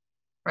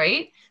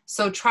 right?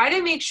 So try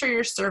to make sure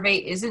your survey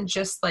isn't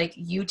just like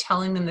you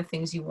telling them the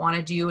things you want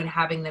to do and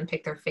having them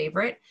pick their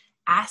favorite.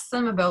 Ask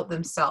them about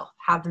themselves.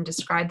 Have them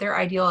describe their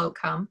ideal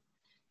outcome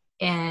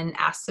and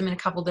ask them in a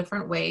couple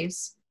different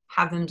ways.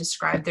 Have them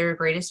describe their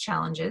greatest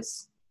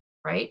challenges,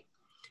 right?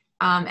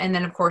 And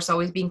then, of course,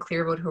 always being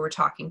clear about who we're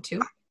talking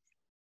to.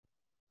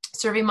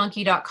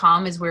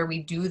 SurveyMonkey.com is where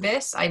we do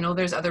this. I know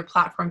there's other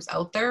platforms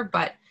out there,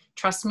 but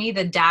trust me,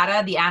 the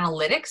data, the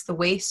analytics, the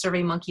way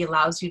SurveyMonkey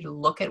allows you to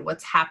look at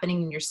what's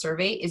happening in your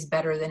survey is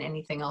better than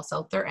anything else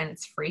out there, and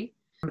it's free.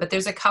 But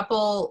there's a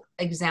couple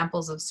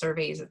examples of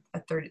surveys at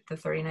the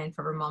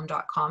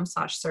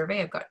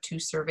 39forevermom.com/survey. I've got 2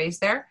 surveys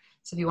there.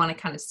 So if you want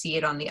to kind of see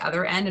it on the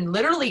other end, and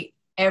literally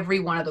every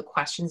one of the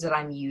questions that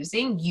I'm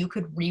using, you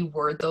could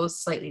reword those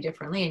slightly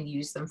differently and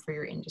use them for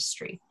your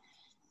industry.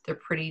 They're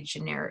pretty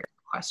generic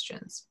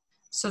questions.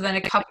 So then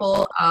a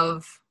couple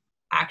of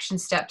action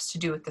steps to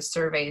do with the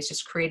survey is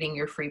just creating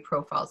your free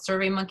profile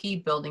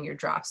SurveyMonkey, building your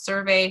draft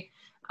survey.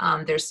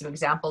 There's some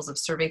examples of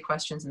survey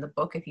questions in the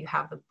book if you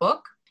have the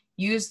book.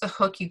 Use the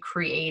hook you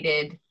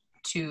created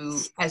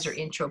as your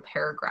intro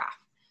paragraph.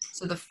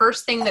 So the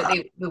first thing that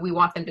we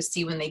want them to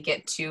see when they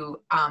get to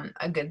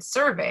a good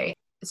survey.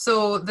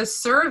 So the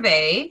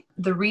survey,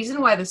 the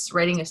reason why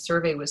writing a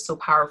survey was so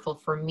powerful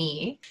for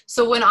me.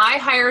 So when I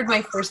hired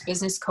my first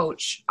business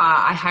coach,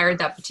 I hired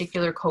that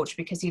particular coach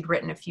because he'd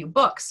written a few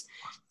books.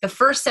 The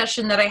first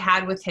session that I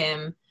had with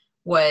him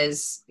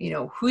was,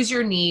 who's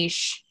your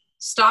niche?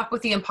 Stop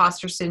with the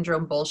imposter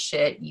syndrome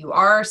bullshit. You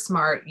are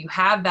smart. You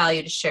have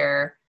value to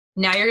share.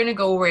 Now you're going to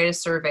go write a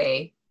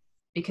survey,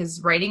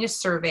 because writing a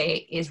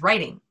survey is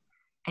writing.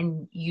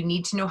 And you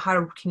need to know how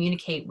to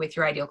communicate with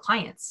your ideal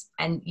clients.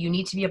 And you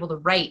need to be able to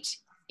write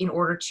in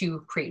order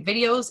to create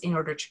videos, in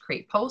order to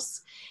create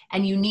posts.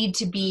 And you need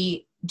to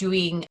be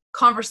doing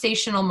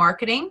conversational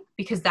marketing,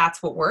 because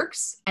that's what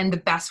works. And the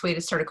best way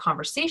to start a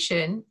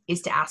conversation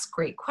is to ask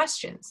great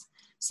questions.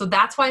 So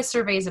that's why a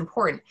survey is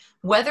important.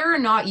 Whether or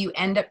not you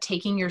end up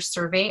taking your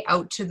survey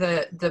out to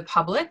the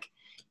public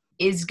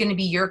is going to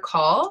be your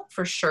call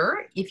for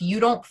sure. If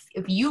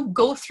you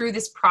go through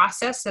this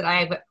process that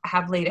I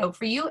have laid out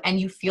for you and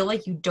you feel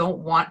like you don't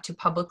want to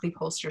publicly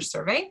post your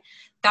survey,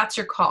 that's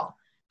your call.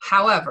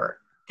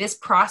 However, this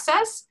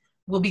process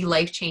will be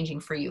life-changing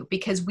for you,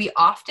 because we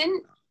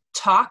often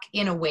talk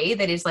in a way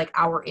that is like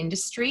our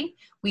industry.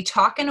 We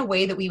talk in a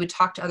way that we would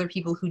talk to other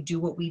people who do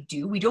what we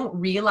do. We don't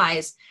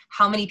realize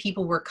how many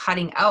people we're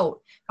cutting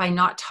out by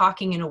not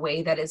talking in a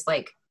way that is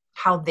like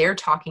how they're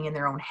talking in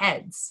their own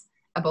heads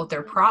about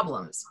their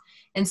problems.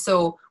 And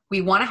so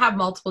we want to have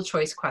multiple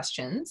choice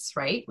questions,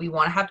 right? We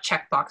want to have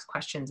checkbox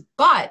questions,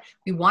 but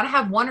we want to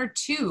have 1 or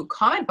 2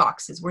 comment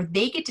boxes where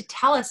they get to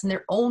tell us in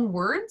their own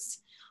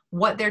words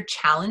what their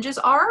challenges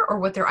are or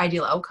what their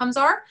ideal outcomes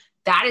are.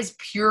 That is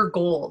pure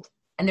gold.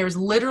 And there's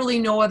literally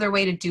no other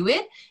way to do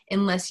it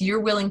unless you're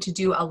willing to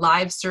do a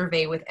live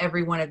survey with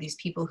every one of these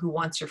people who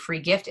wants your free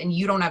gift, and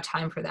you don't have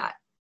time for that.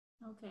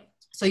 Okay.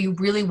 So you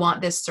really want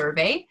this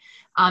survey.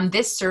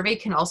 This survey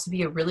can also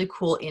be a really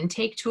cool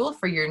intake tool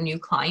for your new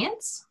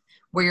clients,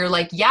 where you're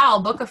like, yeah,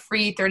 I'll book a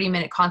free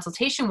 30-minute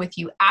consultation with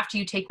you after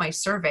you take my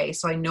survey,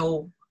 so I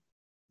know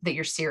that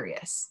you're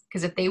serious.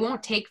 Because if they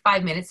won't take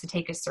 5 minutes to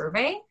take a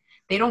survey,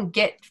 they don't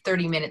get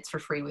 30 minutes for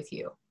free with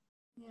you.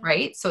 Yeah.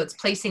 Right? So it's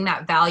placing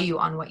that value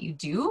on what you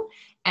do.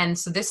 And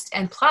so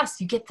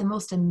plus you get the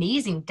most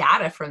amazing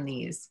data from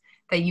these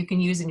that you can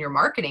use in your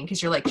marketing,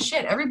 because you're like,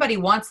 shit, everybody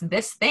wants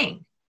this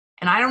thing.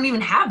 And I don't even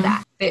have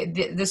that.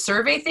 The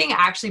survey thing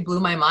actually blew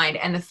my mind.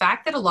 And the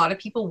fact that a lot of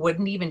people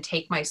wouldn't even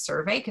take my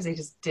survey because they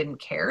just didn't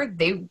care.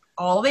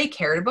 All they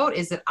cared about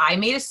is that I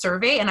made a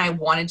survey and I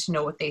wanted to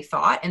know what they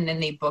thought. And then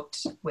they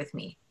booked with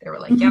me. They were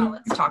like, yeah,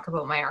 let's talk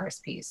about my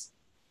RSPs.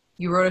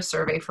 You wrote a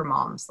survey for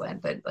moms,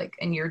 Lynn,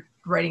 and you're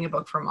writing a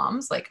book for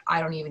moms. Like,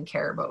 I don't even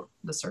care about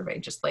the survey.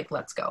 Just like,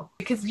 let's go.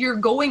 Because you're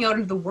going out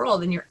into the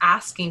world and you're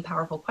asking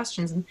powerful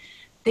questions, and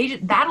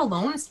that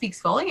alone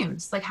speaks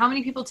volumes. Like, how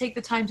many people take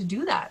the time to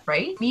do that,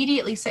 right?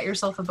 Immediately set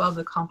yourself above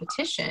the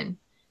competition,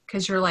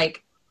 because you're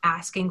like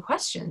asking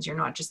questions. You're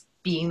not just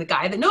being the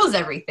guy that knows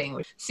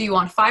everything. So you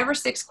want 5 or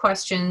 6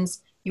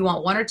 questions. You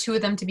want 1 or 2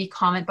 of them to be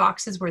comment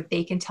boxes where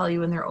they can tell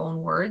you in their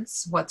own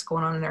words what's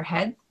going on in their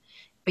head.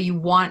 But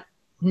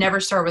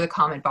never start with a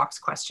comment box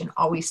question.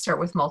 Always start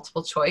with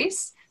multiple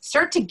choice.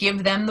 Start to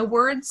give them the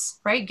words,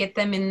 right? Get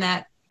them in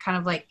that kind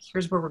of like,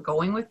 here's where we're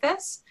going with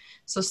this.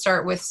 So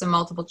start with some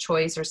multiple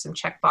choice or some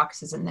check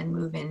boxes, and then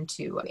move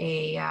into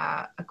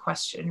a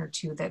question or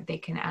 2 that they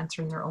can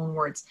answer in their own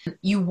words.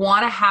 You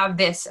want to have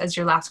this as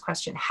your last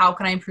question. How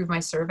can I improve my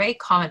survey?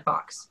 Comment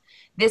box.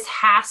 This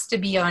has to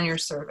be on your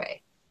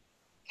survey.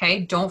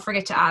 Okay. Don't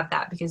forget to add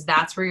that, because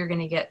that's where you're going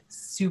to get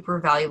super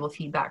valuable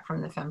feedback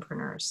from the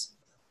fempreneurs.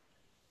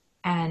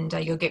 And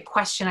you'll get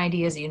question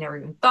ideas that you never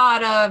even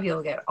thought of.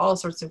 You'll get all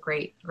sorts of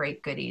great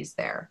goodies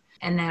there.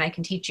 And then I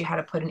can teach you how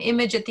to put an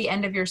image at the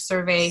end of your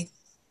survey.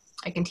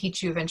 I can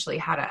teach you eventually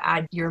how to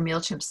add your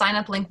MailChimp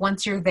sign-up link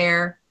once you're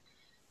there.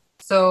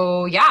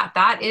 So yeah,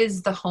 that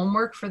is the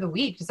homework for the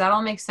week. Does that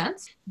all make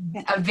sense?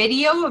 Yeah. A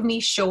video of me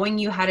showing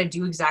you how to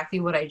do exactly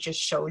what I just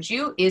showed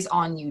you is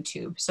on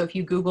YouTube. So if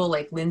you Google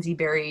like Lindsay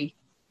Berry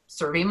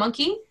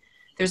SurveyMonkey,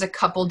 there's a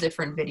couple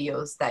different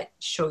videos that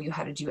show you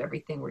how to do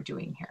everything we're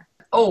doing here.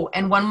 Oh,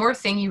 and one more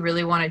thing you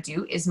really want to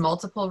do is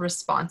multiple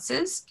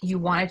responses. You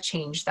want to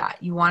change that.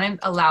 You want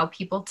to allow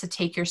people to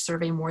take your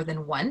survey more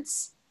than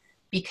once,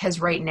 because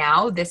right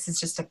now this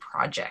is just a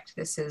project.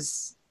 This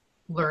is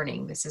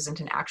learning. This isn't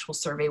an actual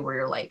survey where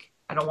you're like,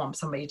 I don't want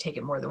somebody to take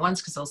it more than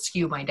once because they'll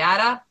skew my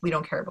data. We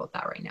don't care about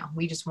that right now.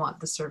 We just want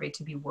the survey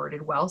to be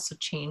worded well. So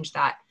change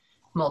that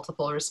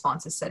multiple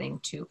responses setting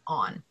to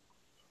on.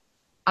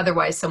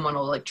 Otherwise, someone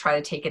will like try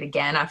to take it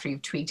again after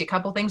you've tweaked a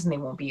couple things and they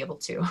won't be able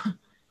to.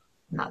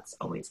 And that's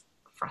always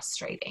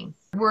frustrating.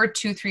 We're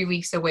 2-3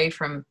 weeks away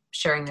from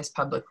sharing this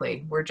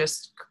publicly.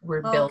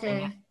 We're building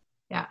it.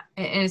 Yeah.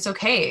 And it's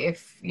okay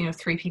if,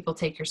 3 people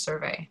take your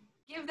survey.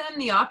 Give them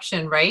the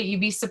option, right?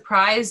 You'd be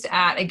surprised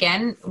at,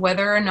 again,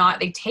 whether or not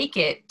they take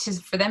it,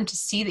 for them to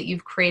see that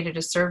you've created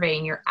a survey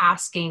and you're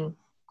asking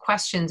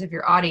questions of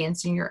your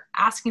audience and you're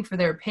asking for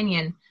their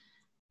opinion.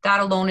 That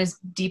alone is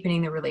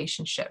deepening the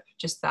relationship,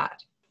 just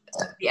that.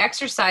 The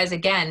exercise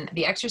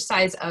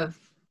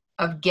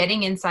of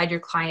getting inside your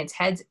clients'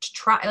 heads to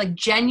try, like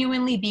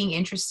genuinely being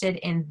interested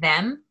in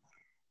them,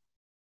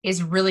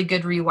 is really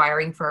good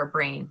rewiring for our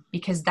brain,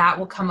 because that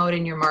will come out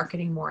in your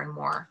marketing more and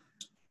more.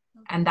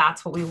 And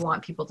that's what we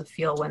want people to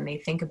feel when they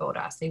think about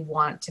us. They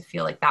want to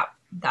feel like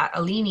that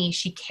Aline,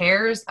 she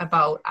cares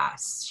about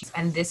us.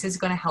 And this is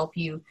going to help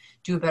you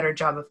do a better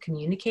job of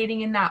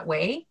communicating in that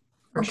way.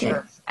 For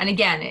sure. And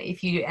again,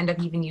 if you end up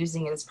even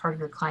using it as part of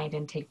your client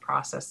intake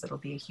process, it'll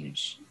be a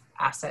huge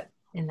asset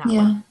in that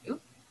one too.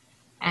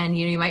 And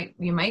you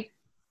might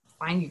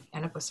find you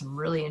end up with some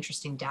really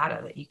interesting data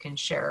that you can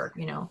share.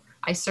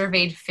 I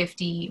surveyed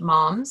 50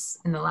 moms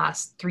in the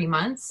last 3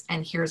 months,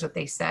 and here's what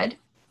they said.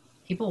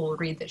 People will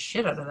read the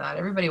shit out of that.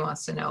 Everybody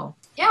wants to know.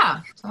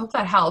 Yeah. So I hope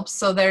that helps.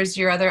 So there's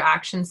your other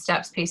action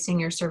steps: pasting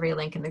your survey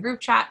link in the group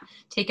chat,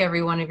 take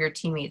every one of your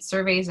teammates'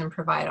 surveys and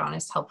provide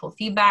honest, helpful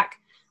feedback.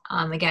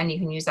 Again, you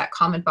can use that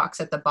comment box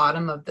at the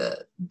bottom of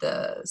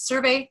the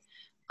survey.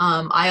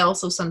 I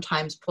also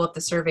sometimes pull up the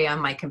survey on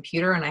my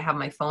computer, and I have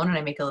my phone, and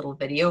I make a little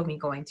video of me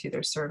going through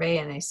their survey,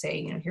 and I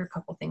say, here are a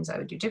couple things I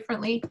would do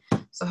differently.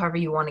 So however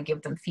you want to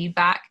give them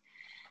feedback.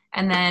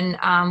 And then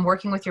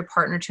working with your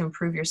partner to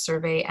improve your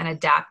survey and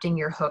adapting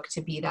your hook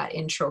to be that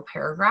intro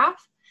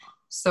paragraph.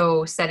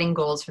 So setting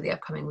goals for the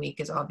upcoming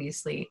week is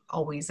obviously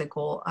always a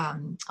goal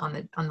on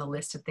the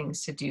list of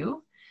things to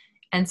do.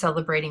 And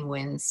celebrating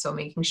wins. So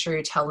making sure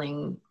you're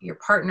telling your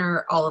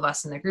partner, all of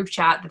us in the group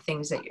chat, the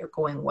things that are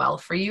going well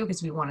for you,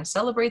 because we want to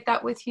celebrate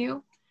that with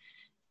you.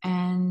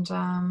 And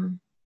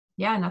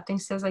nothing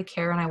says I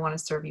care and I want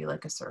to serve you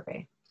like a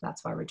survey. So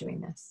that's why we're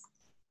doing this.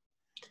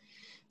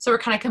 So we're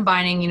kind of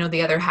combining,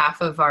 the other half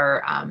of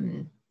our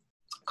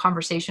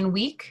conversation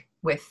week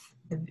with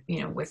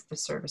the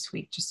service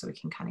week, just so we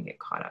can kind of get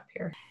caught up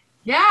here.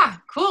 Yeah,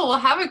 cool. Well,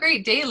 have a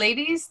great day,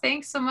 ladies.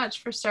 Thanks so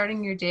much for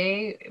starting your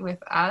day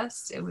with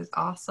us. It was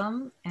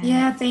awesome.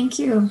 And thank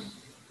you.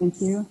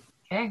 Thank you.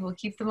 Okay, we'll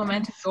keep the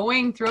momentum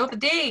going throughout the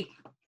day.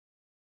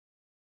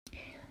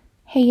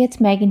 Hey,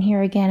 it's Megan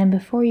here again, and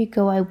before you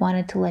go, I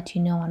wanted to let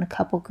you know on a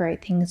couple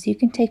great things you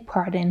can take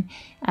part in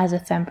as a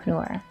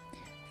fempreneur.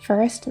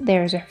 First,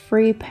 there's a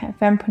free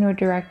fempreneur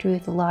directory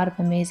with a lot of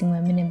amazing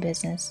women in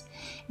business,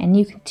 and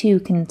you too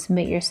can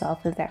submit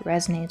yourself if that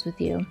resonates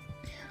with you.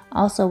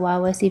 Also,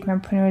 YYC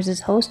Fempreneurs is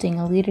hosting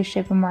a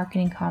leadership and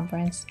marketing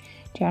conference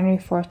January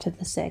 4th to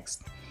the 6th.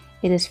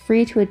 It is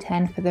free to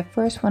attend for the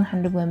first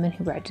 100 women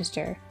who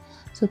register.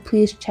 So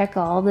please check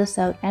all this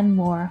out and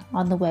more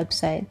on the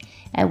website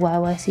at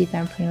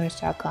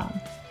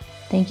yycfempreneurs.com.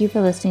 Thank you for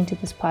listening to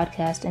this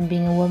podcast and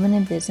being a woman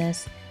in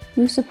business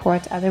who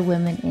supports other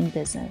women in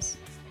business.